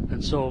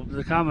 And so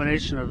the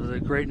combination of the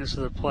greatness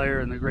of the player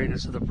and the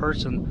greatness of the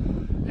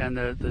person and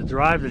the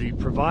drive that he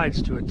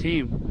provides to a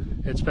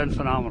team, it's been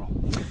phenomenal.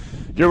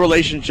 Your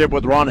relationship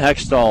with Ron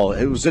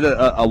Hextall, was it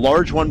a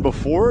large one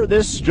before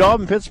this job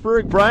in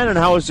Pittsburgh, Brian? And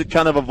how has it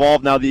kind of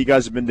evolved now that you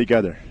guys have been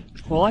together?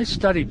 Well, I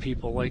study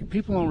people. Like,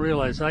 people don't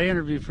realize I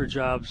interview for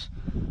jobs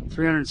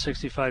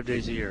 365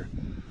 days a year.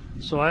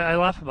 So I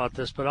laugh about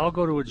this, but I'll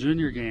go to a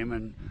junior game,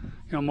 and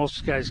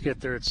most guys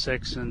get there at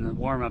 6, and the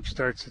warm-up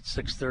starts at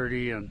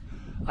 6:30, and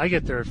I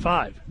get there at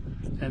 5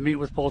 and meet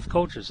with both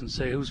coaches and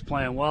say who's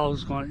playing well,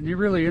 who's going. And you're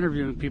really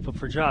interviewing people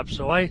for jobs.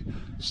 So I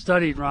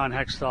studied Ron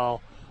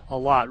Hextall a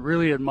lot,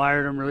 really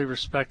admired him, really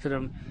respected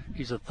him.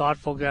 He's a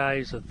thoughtful guy.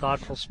 He's a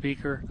thoughtful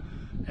speaker,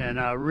 and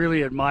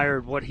really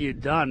admired what he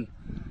had done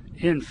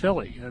in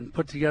Philly and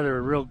put together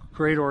a real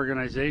great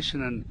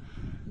organization, and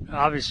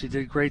obviously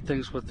did great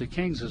things with the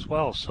Kings as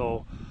well.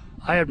 So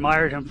I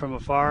admired him from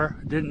afar.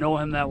 Didn't know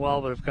him that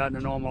well, but have gotten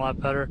to know him a lot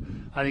better.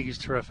 I think he's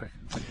terrific.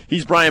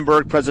 He's Brian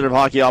Burke, President of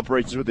Hockey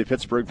Operations with the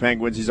Pittsburgh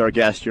Penguins. He's our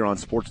guest here on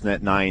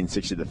Sportsnet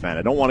 960 The Fan.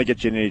 I don't want to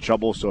get you in any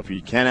trouble, so if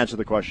you can't answer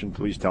the question,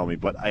 please tell me.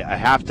 But I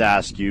have to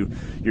ask you,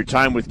 your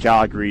time with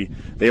Calgary,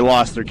 they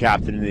lost their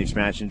captain in the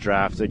expansion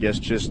draft. I guess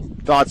just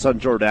thoughts on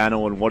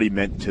Giordano and what he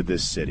meant to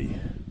this city.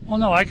 Well,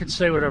 no, I could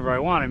say whatever I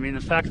want. I mean,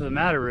 the fact of the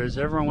matter is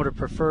everyone would have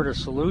preferred a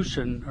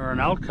solution or an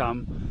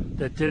outcome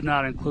that did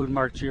not include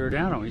Mark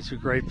Giordano. He's a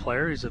great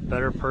player. He's a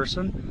better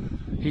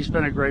person. He's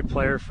been a great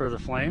player for the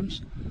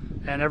Flames.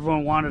 And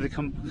everyone wanted to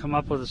come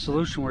up with a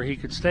solution where he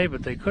could stay,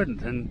 but they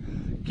couldn't.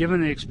 And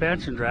given the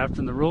expansion draft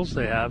and the rules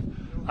they have,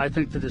 I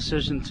think the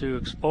decision to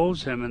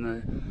expose him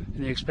in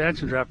the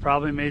expansion draft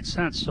probably made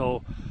sense.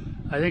 So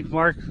I think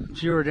Mark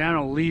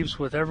Giordano leaves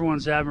with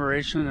everyone's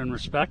admiration and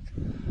respect.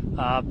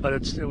 But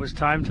it was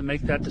time to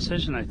make that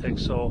decision, I think.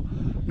 So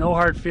no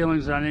hard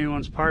feelings on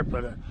anyone's part,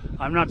 but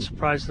I'm not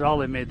surprised at all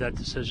they made that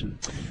decision.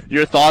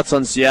 Your thoughts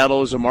on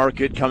Seattle as a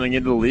market coming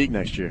into the league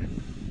next year?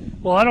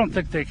 Well, I don't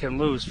think they can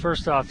lose.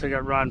 First off, they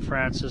got Ron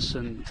Francis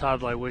and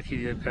Todd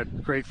Leiweke. They've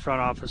got great front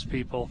office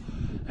people.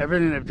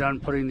 Everything they've done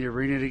putting the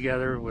arena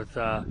together with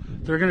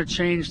they're going to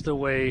change the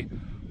way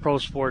pro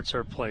sports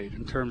are played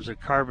in terms of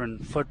carbon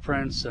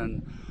footprints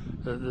and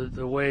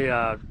the way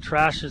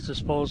trash is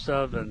disposed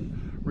of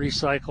and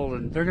recycled,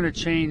 and they're going to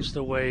change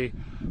the way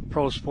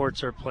pro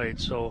sports are played.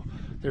 So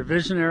they're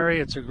visionary.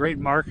 It's a great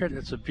market.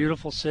 It's a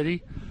beautiful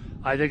city.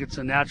 I think it's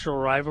a natural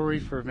rivalry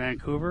for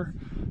Vancouver.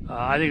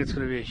 I think it's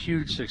going to be a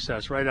huge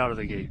success right out of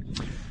the gate.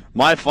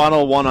 My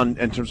final one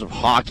in terms of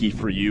hockey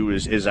for you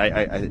is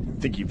I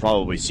think you've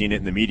probably seen it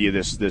in the media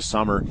this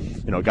summer.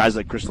 Guys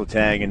like Chris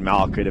Letang and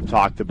Malkin have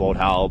talked about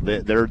how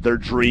their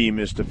dream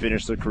is to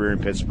finish their career in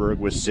Pittsburgh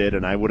with Sid,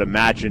 and I would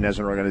imagine as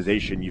an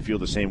organization you feel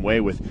the same way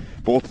with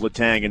both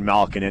Letang and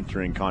Malkin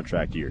entering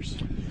contract years.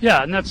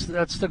 Yeah, and that's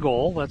the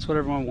goal. That's what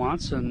everyone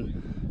wants,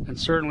 and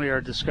certainly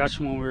our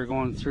discussion when we were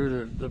going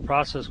through the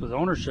process with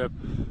ownership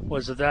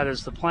was that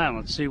is the plan.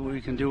 Let's see what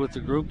we can do with the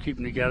group, keep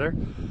them together,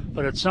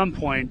 but at some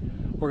point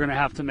we're going to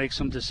have to make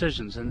some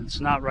decisions, and it's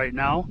not right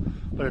now,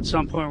 but at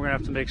some point we're going to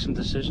have to make some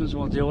decisions,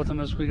 and we'll deal with them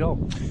as we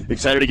go.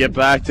 Excited to get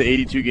back to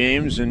 82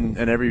 games and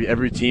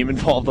every team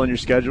involved on your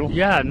schedule?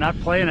 Yeah, not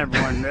playing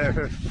everyone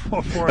there.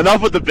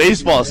 Enough with the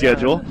baseball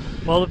schedule.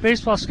 Well, the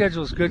baseball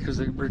schedule is good because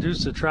it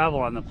reduced the travel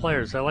on the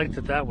players. I liked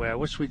it that way. I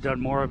wish we'd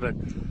done more of it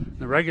in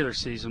the regular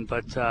season,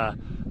 but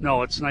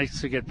no, it's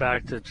nice to get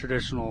back to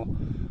traditional,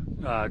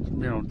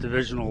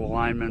 divisional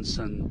alignments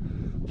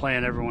and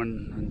playing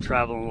everyone and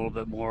traveling a little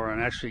bit more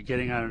and actually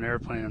getting on an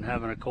airplane and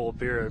having a cold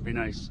beer. It'd be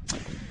nice.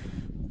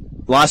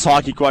 Last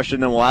hockey question,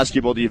 then we'll ask you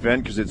about the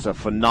event because it's a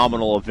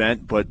phenomenal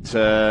event. But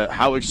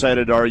how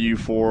excited are you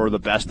for the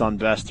best on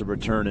best to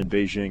return in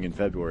Beijing in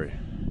February?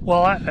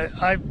 Well,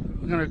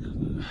 I'm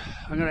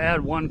gonna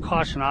add one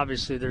caution.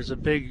 Obviously, there's a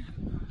big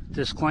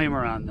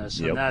disclaimer on this,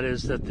 and that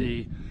is that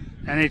the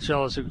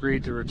NHL has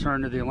agreed to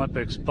return to the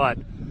Olympics, but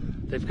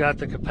they've got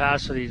the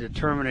capacity to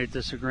terminate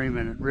this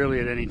agreement really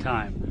at any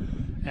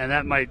time, and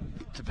that might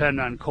depend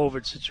on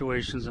COVID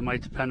situations. It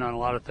might depend on a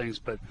lot of things,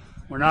 but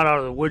we're not out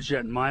of the woods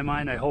yet in my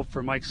mind. I hope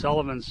for Mike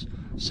Sullivan's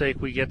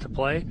sake we get to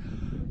play,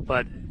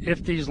 but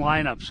if these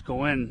lineups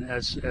go in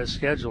as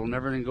scheduled and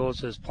everything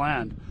goes as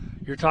planned,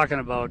 you're talking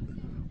about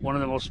one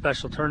of the most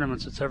special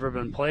tournaments that's ever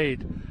been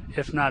played,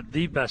 if not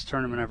the best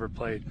tournament ever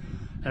played.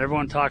 And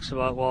everyone talks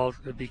about, well, it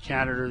could be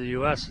Canada or the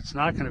U.S. It's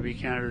not going to be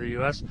Canada or the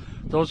U.S.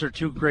 Those are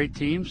two great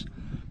teams,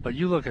 but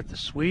you look at the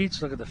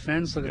Swedes, look at the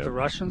Finns, look at the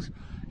Russians,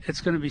 it's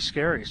going to be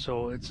scary.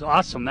 So it's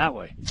awesome that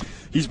way.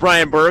 He's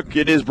Brian Burke.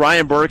 It is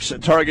Brian Burke's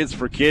Targets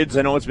for Kids.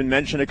 I know it's been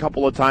mentioned a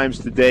couple of times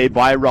today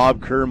by Rob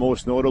Kerr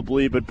most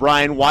notably. But,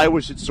 Brian, why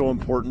was it so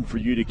important for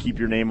you to keep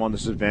your name on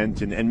this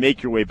event and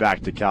make your way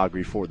back to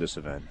Calgary for this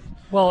event?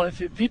 Well,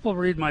 if people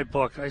read my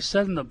book, I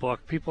said in the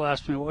book, people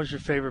ask me, what was your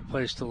favorite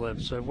place to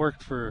live? So I've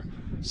worked for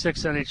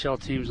 6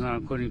 NHL teams now,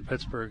 including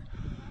Pittsburgh.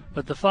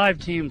 But the 5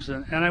 teams,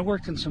 and I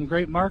worked in some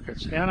great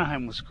markets.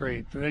 Anaheim was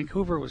great.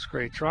 Vancouver was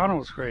great. Toronto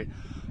was great.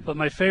 But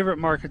my favorite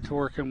market to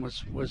work in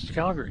was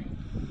Calgary.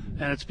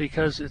 And it's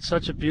because it's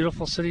such a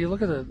beautiful city.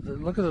 Look at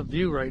the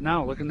view right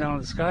now, looking down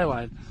at the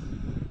skyline.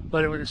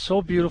 But it was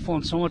so beautiful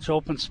and so much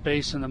open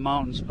space in the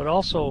mountains. But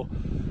also,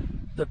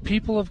 the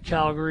people of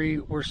Calgary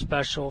were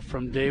special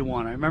from day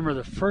one. I remember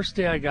the first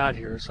day I got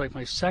here. It's like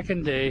my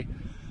second day,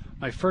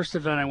 my first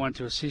event I went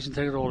to, a season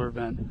ticket holder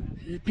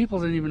event. People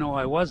didn't even know who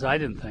I was, I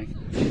didn't think.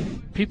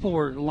 People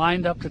were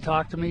lined up to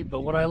talk to me,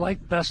 but what I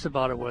liked best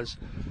about it was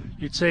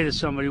you'd say to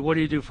somebody, what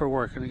do you do for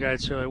work? And the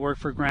guy'd say, I work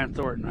for Grant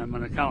Thornton. I'm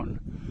an accountant.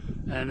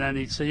 And then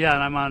he'd say, yeah,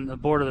 and I'm on the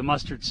board of the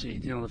mustard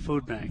seed, the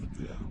food bank.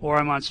 Or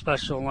I'm on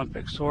Special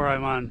Olympics. Or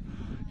I'm on,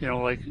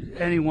 like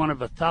any one of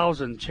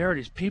 1,000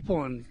 charities.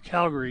 People in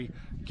Calgary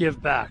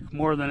give back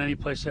more than any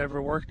place I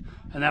ever worked,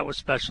 and that was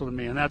special to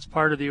me. And that's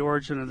part of the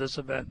origin of this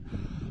event.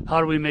 How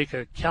do we make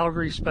a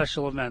Calgary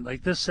special event?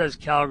 Like this says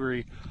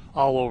Calgary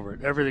all over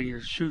it. Everything,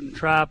 you're shooting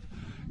trap,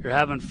 you're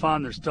having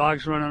fun, there's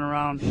dogs running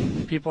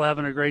around, people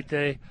having a great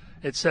day.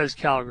 It says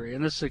Calgary.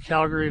 And this is a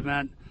Calgary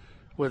event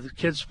with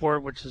Kids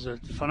Sport, which is a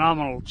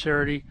phenomenal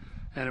charity.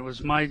 And it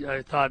was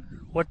I thought,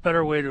 what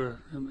better way to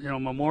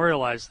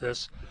memorialize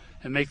this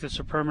and make this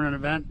a permanent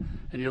event?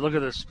 And you look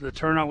at this, the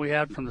turnout we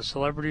had from the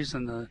celebrities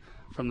and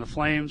from the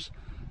Flames,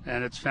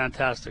 and it's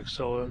fantastic.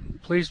 So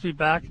please be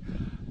back.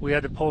 We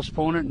had to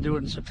postpone it and do it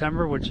in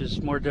September, which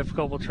is more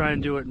difficult. We'll try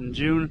and do it in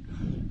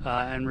June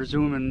and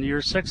resume in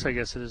year 6, I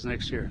guess it is,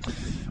 next year.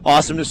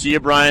 Awesome to see you,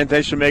 Brian.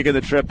 Thanks for making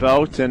the trip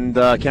out, and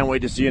can't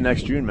wait to see you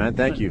next June, man.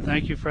 Thank you.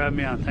 Thank you for having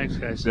me on. Thanks,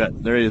 guys. Yeah,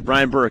 there he is,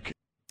 Brian Burke.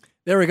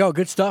 There we go.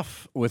 Good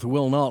stuff with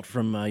Will Nault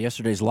from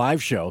yesterday's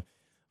live show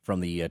from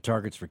the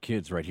Targets for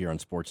Kids right here on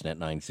Sportsnet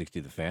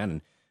 960 The Fan.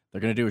 And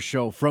they're going to do a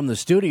show from the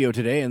studio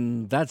today,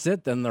 and that's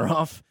it. Then they're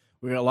off.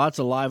 We got lots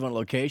of live on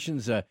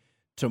locations.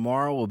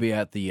 Tomorrow we'll be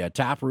at the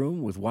Tap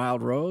Room with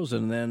Wild Rose,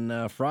 and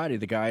then Friday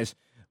the guys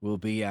will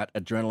be at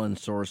Adrenaline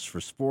Source for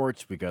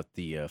Sports. We got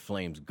the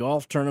Flames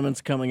golf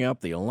tournaments coming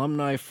up, the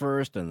Alumni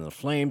First, and the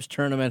Flames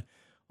tournament.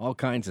 All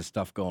kinds of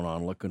stuff going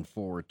on. Looking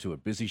forward to a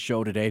busy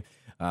show today.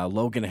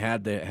 Logan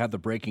had the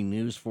breaking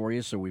news for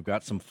you, so we've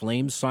got some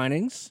Flames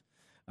signings.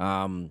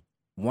 One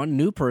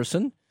new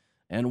person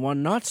and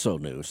one not so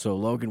new. So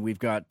Logan, we've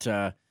got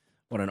an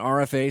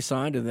RFA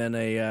signed, and then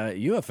a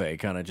UFA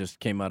kind of just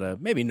came out of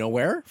maybe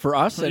nowhere for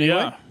us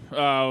anyway.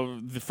 Yeah.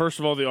 First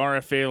of all, the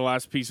RFA, the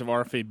last piece of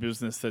RFA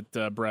business that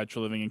Brad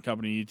Treliving and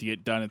company need to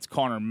get done. It's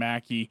Connor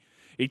Mackey,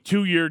 a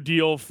 2-year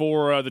deal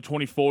for the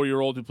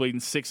 24-year-old who played in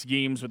 6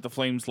 games with the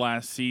Flames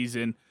last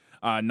season,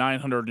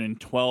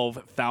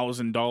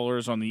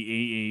 $912,000 on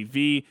the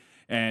AAV.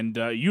 And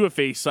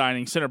UFA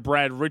signing, center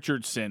Brad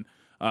Richardson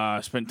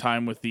spent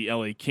time with the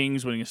LA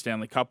Kings, winning a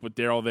Stanley Cup with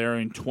Darryl there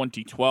in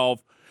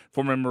 2012.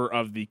 Former member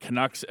of the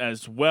Canucks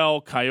as well.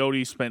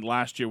 Coyotes spent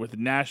last year with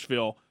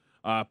Nashville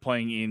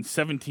playing in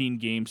 17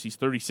 games. He's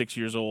 36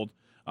 years old.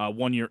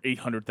 1 year,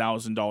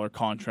 $800,000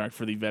 contract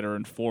for the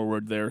veteran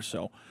forward there.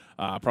 So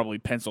probably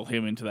pencil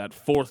him into that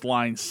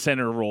 4th-line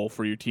center role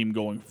for your team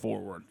going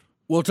forward.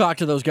 We'll talk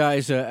to those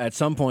guys at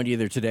some point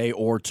either today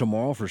or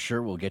tomorrow for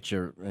sure. We'll get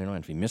your,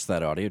 if you missed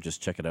that audio,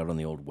 just check it out on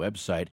the old website.